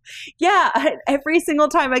 Yeah, every single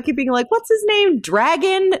time I keep being like, what's his name?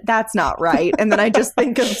 Dragon? That's not right. And then I just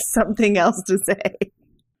think of something else to say.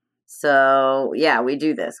 So, yeah, we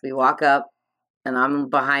do this. We walk up, and I'm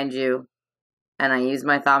behind you, and I use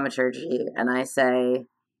my thaumaturgy, and I say,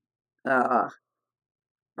 are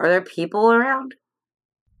there people around?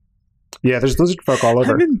 Yeah, there's lizard folk all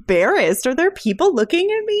over. I'm embarrassed. Are there people looking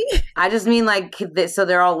at me? I just mean, like, so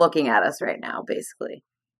they're all looking at us right now, basically.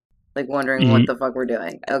 Like, wondering what the fuck we're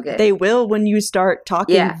doing. Okay. They will when you start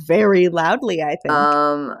talking very loudly, I think.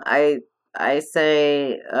 I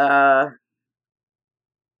say,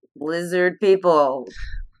 lizard people.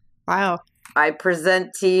 Wow. I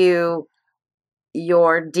present to you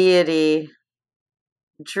your deity,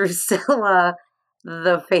 Drusilla,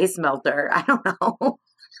 the face melter. I don't know.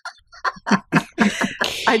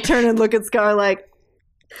 I turn and look at Scar like...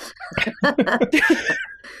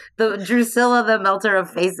 The Drusilla, the melter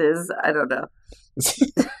of faces. I don't know.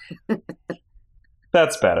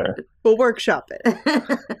 That's better. We'll workshop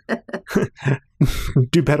it.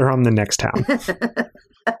 Do better on the next town.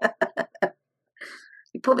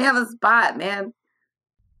 put me on the spot, man.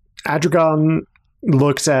 Adragon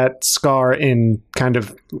looks at Scar in kind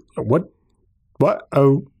of, what?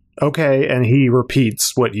 Oh, okay. And he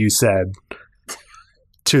repeats what you said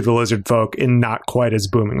to the lizard folk in not quite as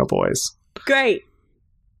booming a voice. Great.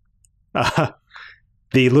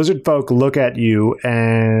 The lizard folk look at you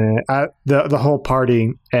and the whole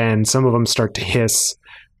party, and some of them start to hiss.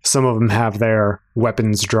 Some of them have their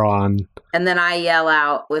weapons drawn. And then I yell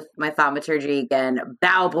out with my thaumaturgy again,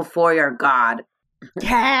 bow before your god.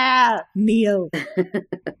 Yeah, Neo.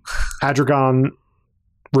 Adragon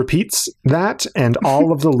repeats that, and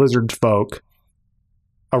all of the lizard folk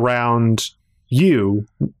around you,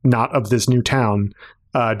 not of this new town,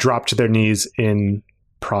 drop to their knees in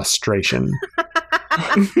prostration.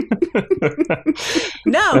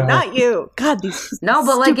 No, not you. God, these No,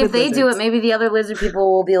 but like if they stupid do it, lizards. maybe the other lizard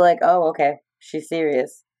people will be like, oh, okay, she's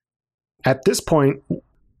serious. At this point,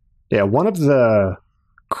 one of the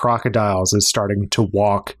crocodiles is starting to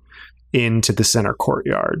walk into the center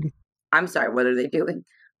courtyard. I'm sorry, what are they doing?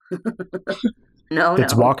 No.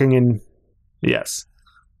 It's walking in. Yes.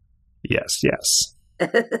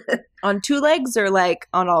 On two legs or like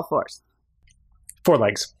on all fours? 4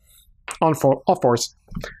 legs. On all fours.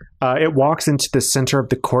 It walks into the center of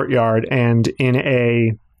the courtyard, and in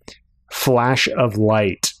a flash of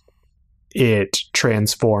light, it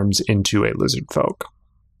transforms into a lizard folk.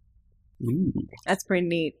 Ooh. That's pretty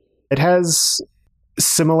neat. It has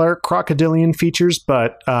similar crocodilian features,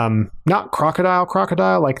 but not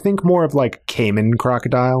crocodile. Like, think more of like caiman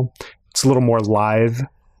crocodile. It's a little more live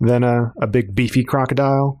than a big beefy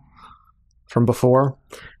crocodile from before.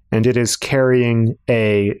 And it is carrying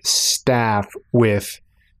a staff with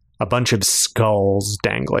a bunch of skulls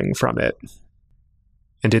dangling from it.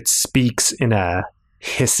 And it speaks in a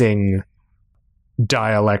hissing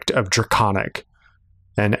dialect of Draconic.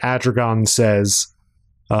 And Adragon says,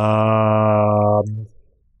 I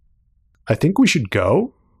think we should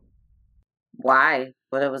go. Why?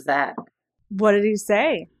 What was that? What did he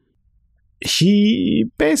say? He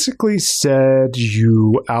basically said,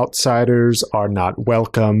 you outsiders are not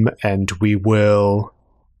welcome, and we will,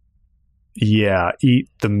 eat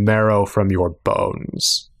the marrow from your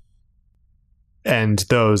bones. And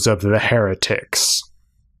those of the heretics.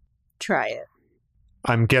 Try it.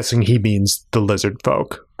 I'm guessing he means the lizard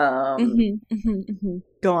folk. Go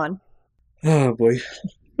on. Oh, boy.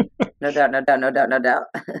 No doubt.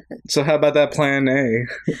 So how about that plan A?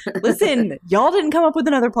 Listen, y'all didn't come up with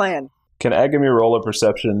another plan. Can Agami roll a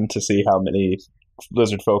perception to see how many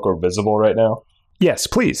lizard folk are visible right now? Yes,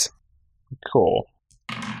 please. Cool.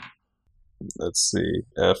 Let's see.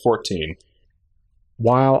 14.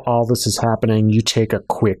 While all this is happening, you take a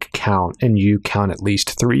quick count, and you count at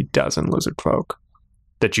least 3 dozen lizard folk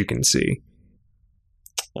that you can see.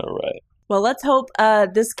 All right. Well, let's hope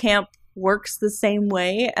this camp works the same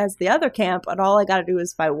way as the other camp, and all I gotta do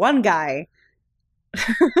is fight one guy.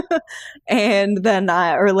 And then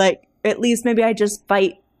at least maybe I just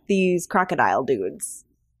fight these crocodile dudes.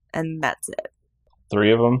 And that's it.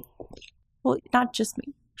 3 of them? Well, not just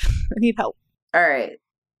me. I need help. All right.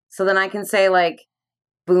 So then I can say, like,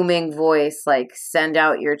 booming voice, like, send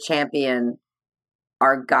out your champion.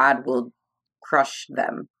 Our god will crush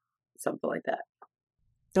them. Something like that.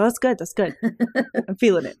 Oh, that's good. That's good. I'm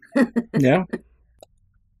feeling it. Yeah.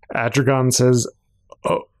 Adragon says,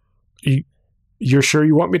 oh, you're sure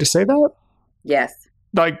you want me to say that? Yes.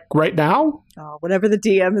 Like, right now? Oh, whenever the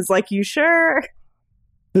DM is like, you sure?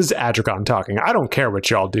 This is Adragon talking. I don't care what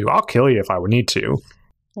y'all do. I'll kill you if I would need to.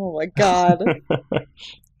 Oh my god.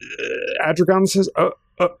 Adragon says,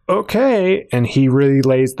 okay. And he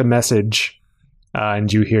relays the message.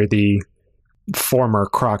 And you hear the former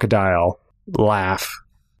crocodile laugh.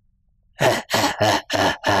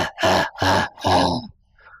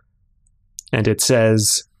 And it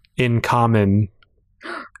says, in common,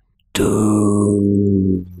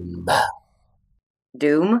 Doom.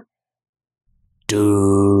 Doom?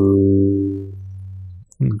 Doom.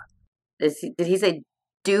 Did he say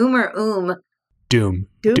doom or Doom.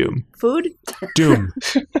 Doom. Food? Doom.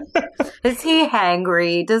 Is he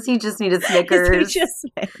hangry? Does he just need a Snickers?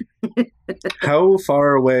 How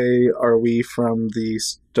far away are we from the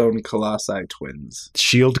Stone Colossi twins?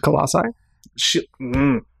 Shield Colossi?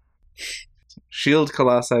 Shield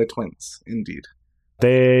Colossi twins, indeed.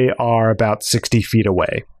 They are about 60 feet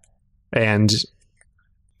away. And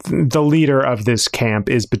the leader of this camp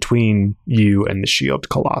is between you and the Shield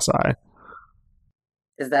Colossi.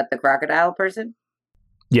 Is that the crocodile person?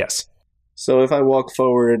 Yes. So if I walk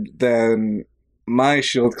forward, then my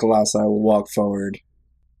Shield Colossi will walk forward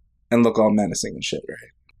and look all menacing and shit,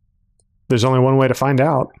 right? There's only one way to find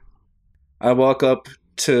out. I walk up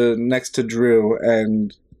to next to Drew,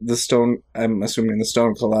 and the stone, I'm assuming the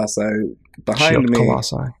stone colossi behind me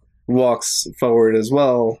walks forward as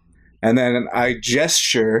well, and then I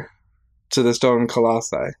gesture to the stone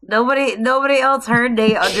colossi. Nobody else heard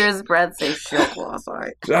Nate under his breath say "shield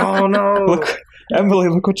colossi." Oh no! Look, Emily,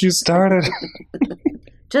 look what you started.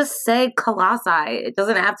 Just say colossi. It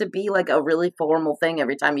doesn't have to be like a really formal thing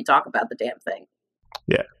every time you talk about the damn thing.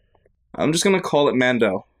 Yeah. I'm just gonna call it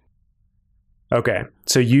Mando. Okay,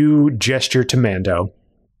 so you gesture to Mando,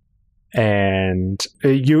 and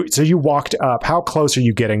you walked up. How close are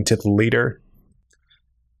you getting to the leader?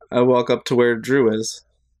 I walk up to where Drew is.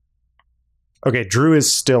 Okay, Drew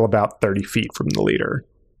is still about 30 feet from the leader.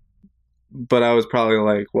 But I was probably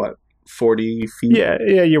like, what, 40 feet? Yeah,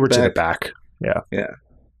 you were to the back. Yeah.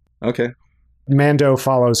 Okay. Mando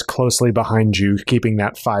follows closely behind you, keeping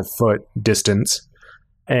that 5-foot distance.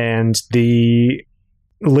 And the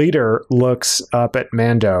leader looks up at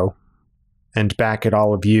Mando and back at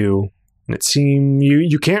all of you. And it seems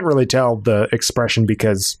you can't really tell the expression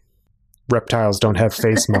because reptiles don't have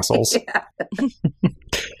face muscles.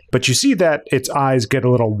 But you see that its eyes get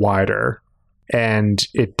a little wider, and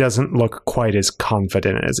it doesn't look quite as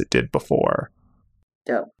confident as it did before.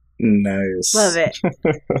 Dope. Nice. Love it.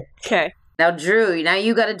 Okay. Now, Drew, now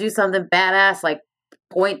you got to do something badass, like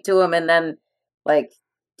point to him and then, like,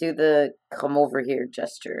 do the come over here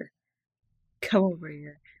gesture. Come over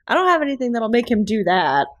here. I don't have anything that'll make him do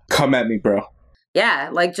that. Come at me, bro. Yeah,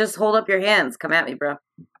 like, just hold up your hands. Come at me, bro.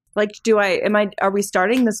 Like, are we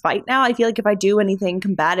starting this fight now? I feel like if I do anything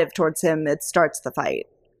combative towards him, it starts the fight.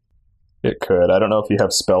 It could. I don't know if you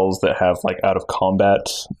have spells that have, like, out of combat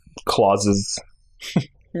clauses.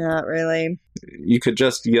 Not really. You could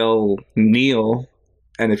just yell, kneel,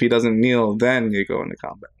 and if he doesn't kneel, then you go into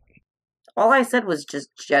combat. All I said was just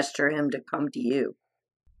gesture him to come to you.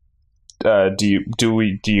 Do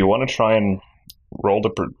you want to try and roll to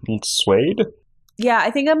persuade? Yeah,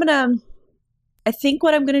 I think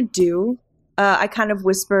what I'm gonna do, I kind of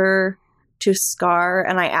whisper to Scar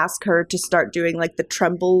and I ask her to start doing like the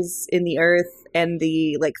trembles in the earth and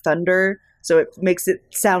the like thunder, so it makes it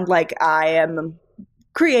sound like I am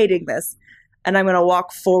creating this. And I'm gonna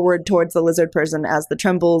walk forward towards the lizard person as the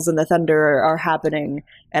trembles and the thunder are happening,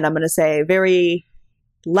 and I'm gonna say very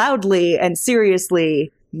loudly and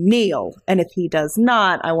seriously, kneel. And if he does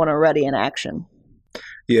not, I want to ready an action.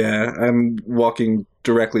 Yeah, I'm walking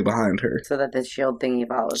directly behind her. So that the shield thingy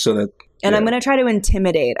follows. And I'm going to try to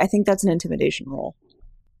intimidate. I think that's an intimidation roll.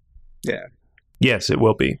 Yeah. Yes, it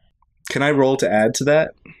will be. Can I roll to add to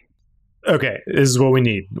that? Okay, this is what we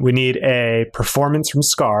need. We need a performance from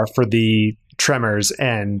Scar for the tremors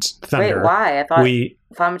and thunder. Wait, why? I thought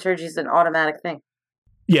thaumaturgy is an automatic thing.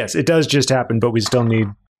 Yes, it does just happen, but we still need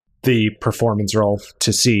the performance roll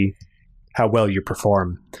to see how well you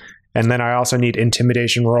perform. And then I also need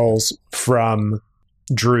intimidation rolls from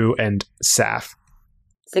Drew and Saf.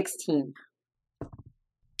 16.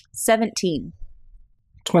 17.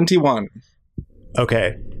 21.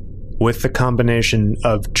 Okay. With the combination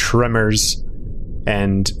of tremors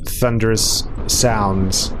and thunderous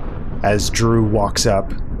sounds as Drew walks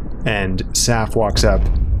up and Saf walks up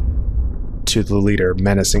to the leader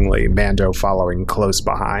menacingly, Mando following close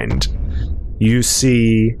behind, you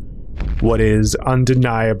see what is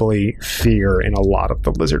undeniably fear in a lot of the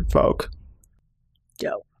lizard folk.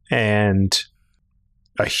 Dope. And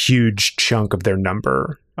a huge chunk of their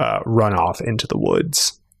number run off into the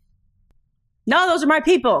woods. No, those are my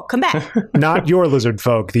people. Come back. Not your lizard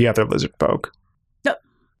folk, the other lizard folk. No,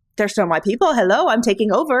 they're still my people. Hello, I'm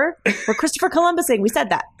taking over. We're Christopher Columbusing. We said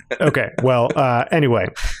that. Okay, well, anyway.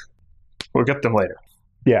 We'll get them later.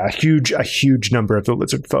 Yeah, a huge number of the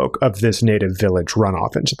lizard folk of this native village run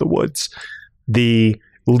off into the woods. The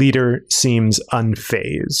leader seems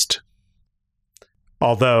unfazed.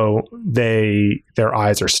 Although their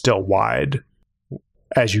eyes are still wide.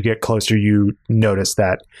 As you get closer, you notice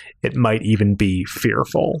that it might even be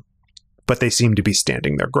fearful. But they seem to be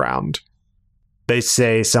standing their ground. They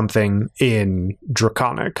say something in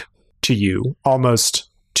Draconic to you, almost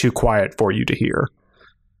too quiet for you to hear.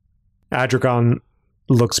 Adragon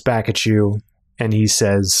looks back at you and he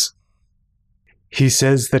says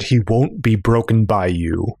that he won't be broken by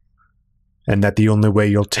you, and that the only way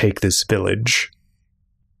you'll take this village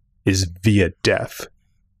is via death.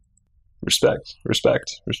 Respect.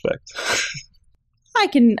 I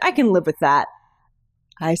can live with that,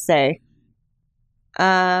 I say.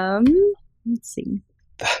 Let's see.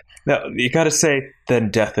 No, you gotta say,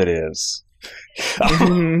 then death it is.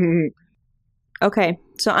 Okay,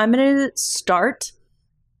 so I'm going to start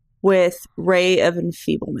with Ray of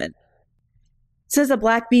Enfeeblement. Says a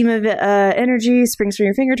black beam of energy springs from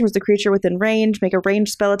your finger towards the creature within range. Make a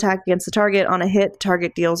ranged spell attack against the target. On a hit, the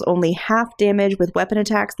target deals only half damage with weapon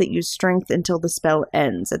attacks that use strength until the spell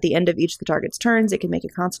ends. At the end of each of the target's turns, it can make a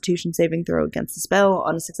constitution saving throw against the spell.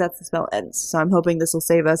 On a success, the spell ends. So I'm hoping this will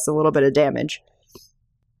save us a little bit of damage.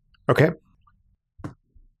 Okay.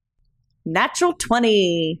 Natural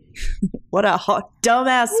 20. What a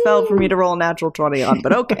dumbass spell for me to roll a natural 20 on,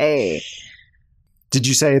 but okay. Did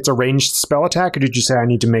you say it's a ranged spell attack, or did you say I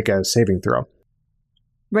need to make a saving throw?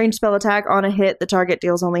 Ranged spell attack. On a hit, the target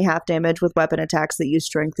deals only half damage with weapon attacks that use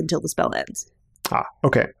strength until the spell ends. Ah,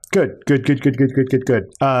 okay. Good. So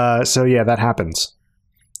yeah, that happens.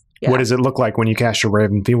 Yeah. What does it look like when you cast your Ray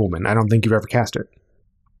of Enfeeblement? I don't think you've ever cast it.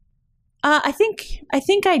 I think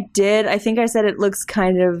I did. I think I said it looks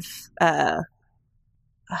kind of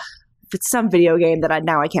it's some video game that I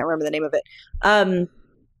can't remember the name of it.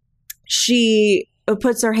 She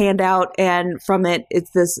puts her hand out, and from it,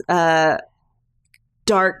 it's this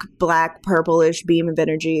dark black purplish beam of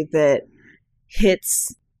energy that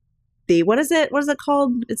hits the what is it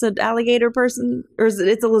called? It's an alligator person, or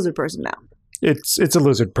it's a lizard person now? It's a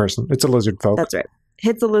lizard person. It's a lizard folk. That's right.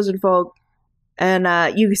 Hits the lizard folk. And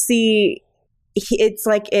you see, it's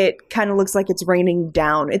like it kind of looks like it's raining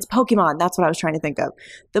down. It's Pokemon. That's what I was trying to think of.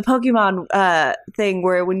 The Pokemon thing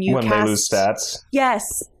where when they cast... lose stats.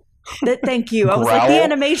 Yes. Thank you. I was like, the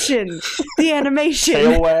animation.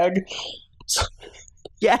 Tail wag.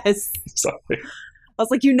 Yes. Sorry. I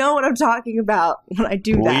was like, you know what I'm talking about when I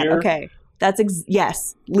do that. Leer? Okay. That's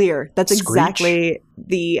yes, Leer. That's Screech? exactly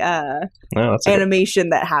the animation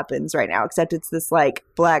that happens right now, except it's this like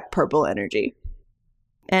black purple energy.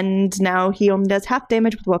 And now he only does half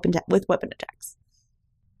damage with weapon attacks.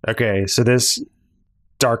 Okay, so this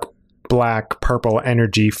dark black purple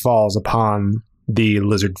energy falls upon the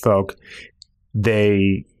lizard folk.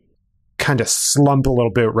 They kind of slump a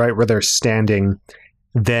little bit right where they're standing,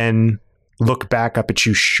 then look back up at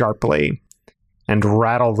you sharply and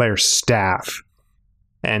rattle their staff,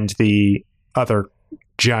 and the other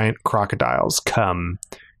giant crocodiles come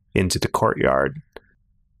into the courtyard.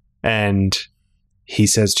 And he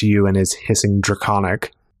says to you in his hissing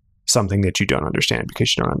Draconic, something that you don't understand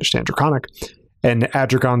because you don't understand Draconic, and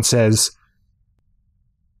Adragon says,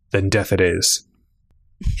 "Then death it is."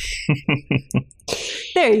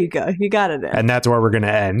 There you go. You got it in. And that's where we're going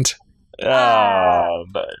to end. Oh,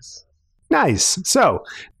 nice. Nice. So,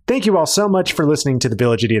 thank you all so much for listening to the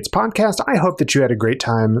Village Idiots podcast. I hope that you had a great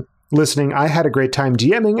time listening. I had a great time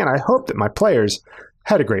DMing, and I hope that my players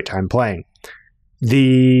had a great time playing.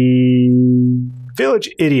 The Village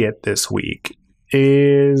Idiot this week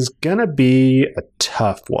is going to be a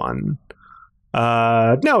tough one.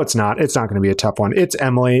 No, it's not. It's not going to be a tough one. It's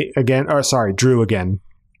Emily again. Or sorry, Drew again.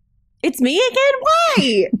 It's me again?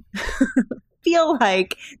 Why? Feel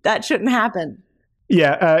like that shouldn't happen.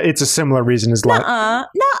 Yeah, it's a similar reason as last.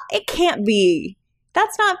 No, it can't be.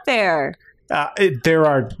 That's not fair.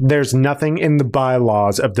 There's nothing in the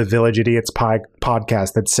bylaws of the Village Idiots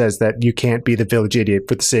podcast that says that you can't be the Village Idiot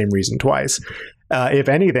for the same reason twice. If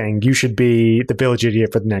anything, you should be the Village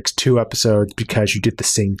Idiot for the next 2 episodes because you did the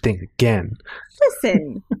same thing again.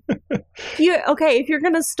 Listen, if you're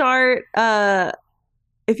gonna start,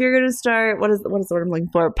 what is the word I'm looking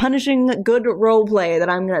for? Punishing good role play, that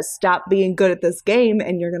I'm gonna stop being good at this game,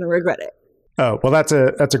 and you're gonna regret it. Oh well, that's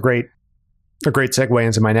a great segue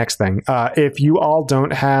into my next thing. If you all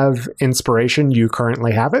don't have inspiration, you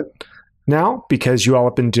currently have it now because you all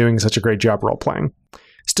have been doing such a great job role playing.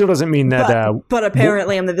 Still doesn't mean that. But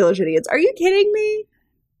apparently, I'm the Village Idiots. Are you kidding me?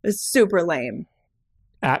 It's super lame.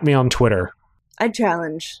 At me on Twitter. I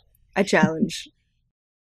challenge.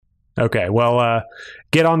 Okay, well,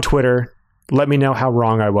 get on Twitter. Let me know how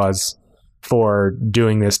wrong I was for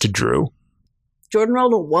doing this to Drew. Jordan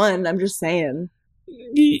rolled a 1. I'm just saying.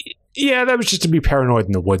 Yeah, that was just to be paranoid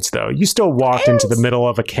in the woods, though. You still walked into the middle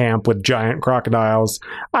of a camp with giant crocodiles.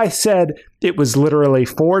 I said it was literally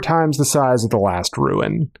 4 times the size of the last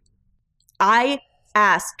ruin. I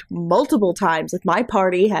asked multiple times if my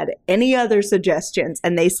party had any other suggestions,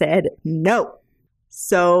 and they said no.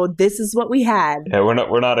 So this is what we had. Yeah,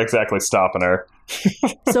 we're not exactly stopping her.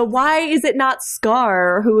 So why is it not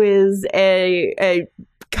Scar, who is a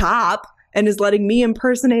cop and is letting me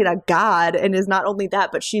impersonate a god, and is not only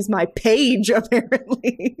that, but she's my page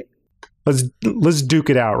apparently. Let's duke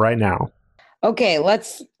it out right now. Okay,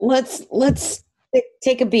 let's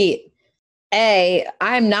take a beat.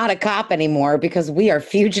 I'm not a cop anymore because we are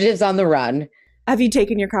fugitives on the run. Have you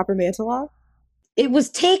taken your copper mantle off? It was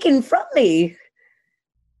taken from me.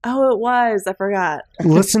 Oh, it was. I forgot.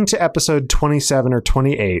 Listen to episode 27 or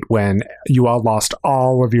 28 when you all lost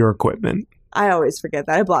all of your equipment. I always forget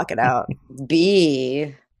that. I block it out.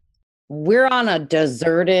 B, we're on a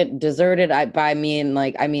deserted. By deserted I mean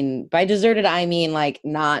like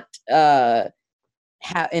not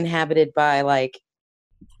inhabited by like.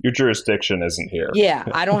 Your jurisdiction isn't here. Yeah,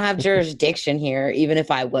 I don't have jurisdiction here, even if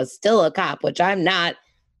I was still a cop, which I'm not.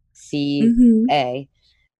 C, A,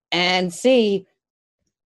 and C.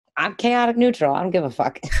 I'm chaotic neutral. I don't give a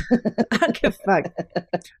fuck. I don't give a fuck.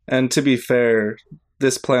 And to be fair,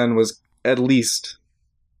 this plan was at least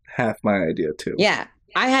half my idea too. Yeah,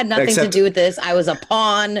 I had nothing to do with this. I was a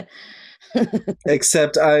pawn.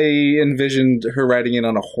 Except I envisioned her riding in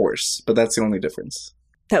on a horse, but that's the only difference.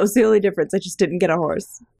 That was the only difference. I just didn't get a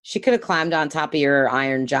horse. She could have climbed on top of your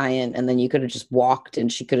iron giant, and then you could have just walked,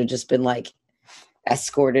 and she could have just been like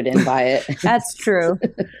escorted in by it. That's true.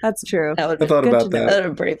 That's true. I thought about that. That would have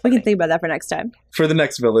been pretty funny. We can think about that for next time. For the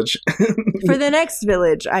next village. For the next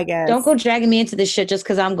village, I guess. Don't go dragging me into this shit just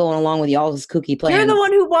because I'm going along with y'all's kooky plans. You're the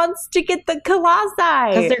one who wants to get the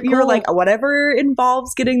colossi. You're cool. like, whatever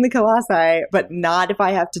involves getting the colossi, but not if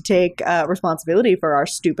I have to take responsibility for our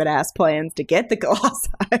stupid ass plans to get the colossi.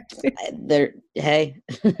 Hey,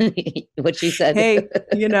 what she said. Hey,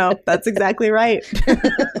 that's exactly right.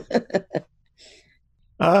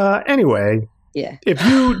 Anyway, yeah. If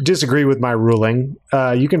you disagree with my ruling,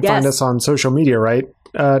 you can find us on social media, right,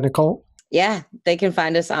 Nicole? Yeah, they can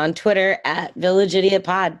find us on Twitter at Village Idiot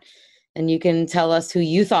Pod, and you can tell us who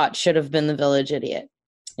you thought should have been the Village Idiot.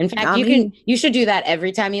 In fact, you should do that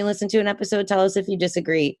every time you listen to an episode. Tell us if you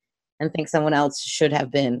disagree and think someone else should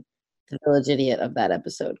have been the Village Idiot of that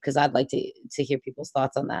episode, because I'd like to hear people's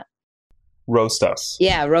thoughts on that. Roast us.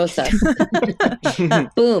 Yeah, roast us.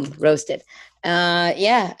 Boom, roasted.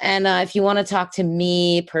 Yeah, and if you want to talk to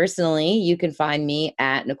me personally, you can find me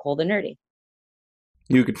at Nicole the Nerdy.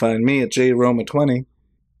 You can find me at JRoma20.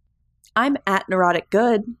 I'm at Neurotic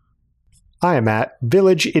Good. I am at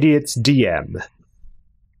Village Idiots DM.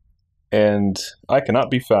 And I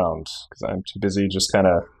cannot be found because I'm too busy just kind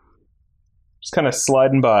of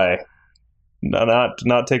sliding by.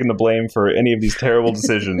 Not taking the blame for any of these terrible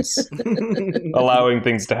decisions. Allowing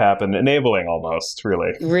things to happen. Enabling almost,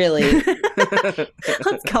 really. Really.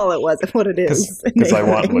 Let's call it what it is. Because I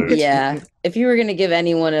want loot. Yeah. If you were going to give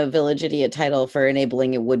anyone a Village Idiot title for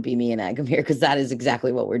enabling, it would be me and Agamir, because that is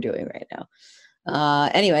exactly what we're doing right now.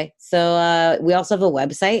 Anyway, so we also have a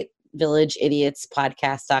website,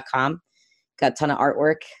 villageidiotspodcast.com. Got a ton of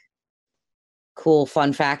artwork. Cool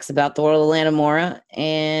fun facts about the world of Lanamora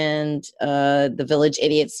and the Village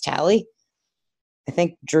Idiots tally. I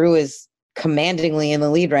think Drew is commandingly in the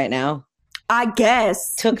lead right now. I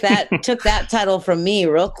guess. Took that title from me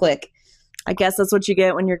real quick. I guess that's what you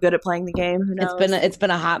get when you're good at playing the game. Who knows? It's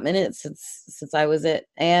been a hot minute since I was it.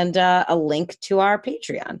 And a link to our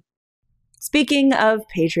Patreon. Speaking of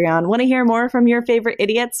Patreon, want to hear more from your favorite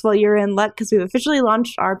idiots? Well, you're in luck, because we've officially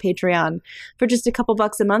launched our Patreon. For just a couple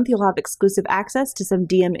bucks a month, you'll have exclusive access to some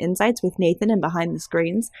DM insights with Nathan and Behind the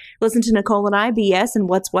Screens. Listen to Nicole and I BS and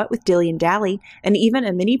What's What with Dilly and Dally, and even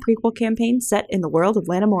a mini prequel campaign set in the world of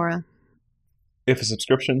Lanamora. If a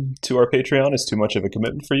subscription to our Patreon is too much of a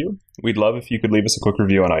commitment for you, we'd love if you could leave us a quick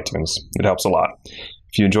review on iTunes. It helps a lot.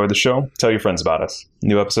 If you enjoyed the show, tell your friends about us.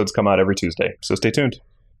 New episodes come out every Tuesday, so stay tuned.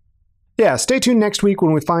 Yeah, stay tuned next week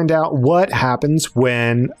when we find out what happens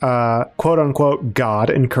when, quote-unquote,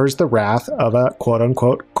 God incurs the wrath of a,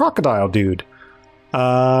 quote-unquote, crocodile dude.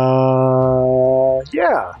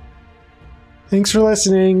 Yeah. Thanks for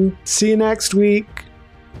listening. See you next week.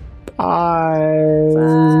 Bye.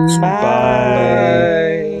 Bye. Bye.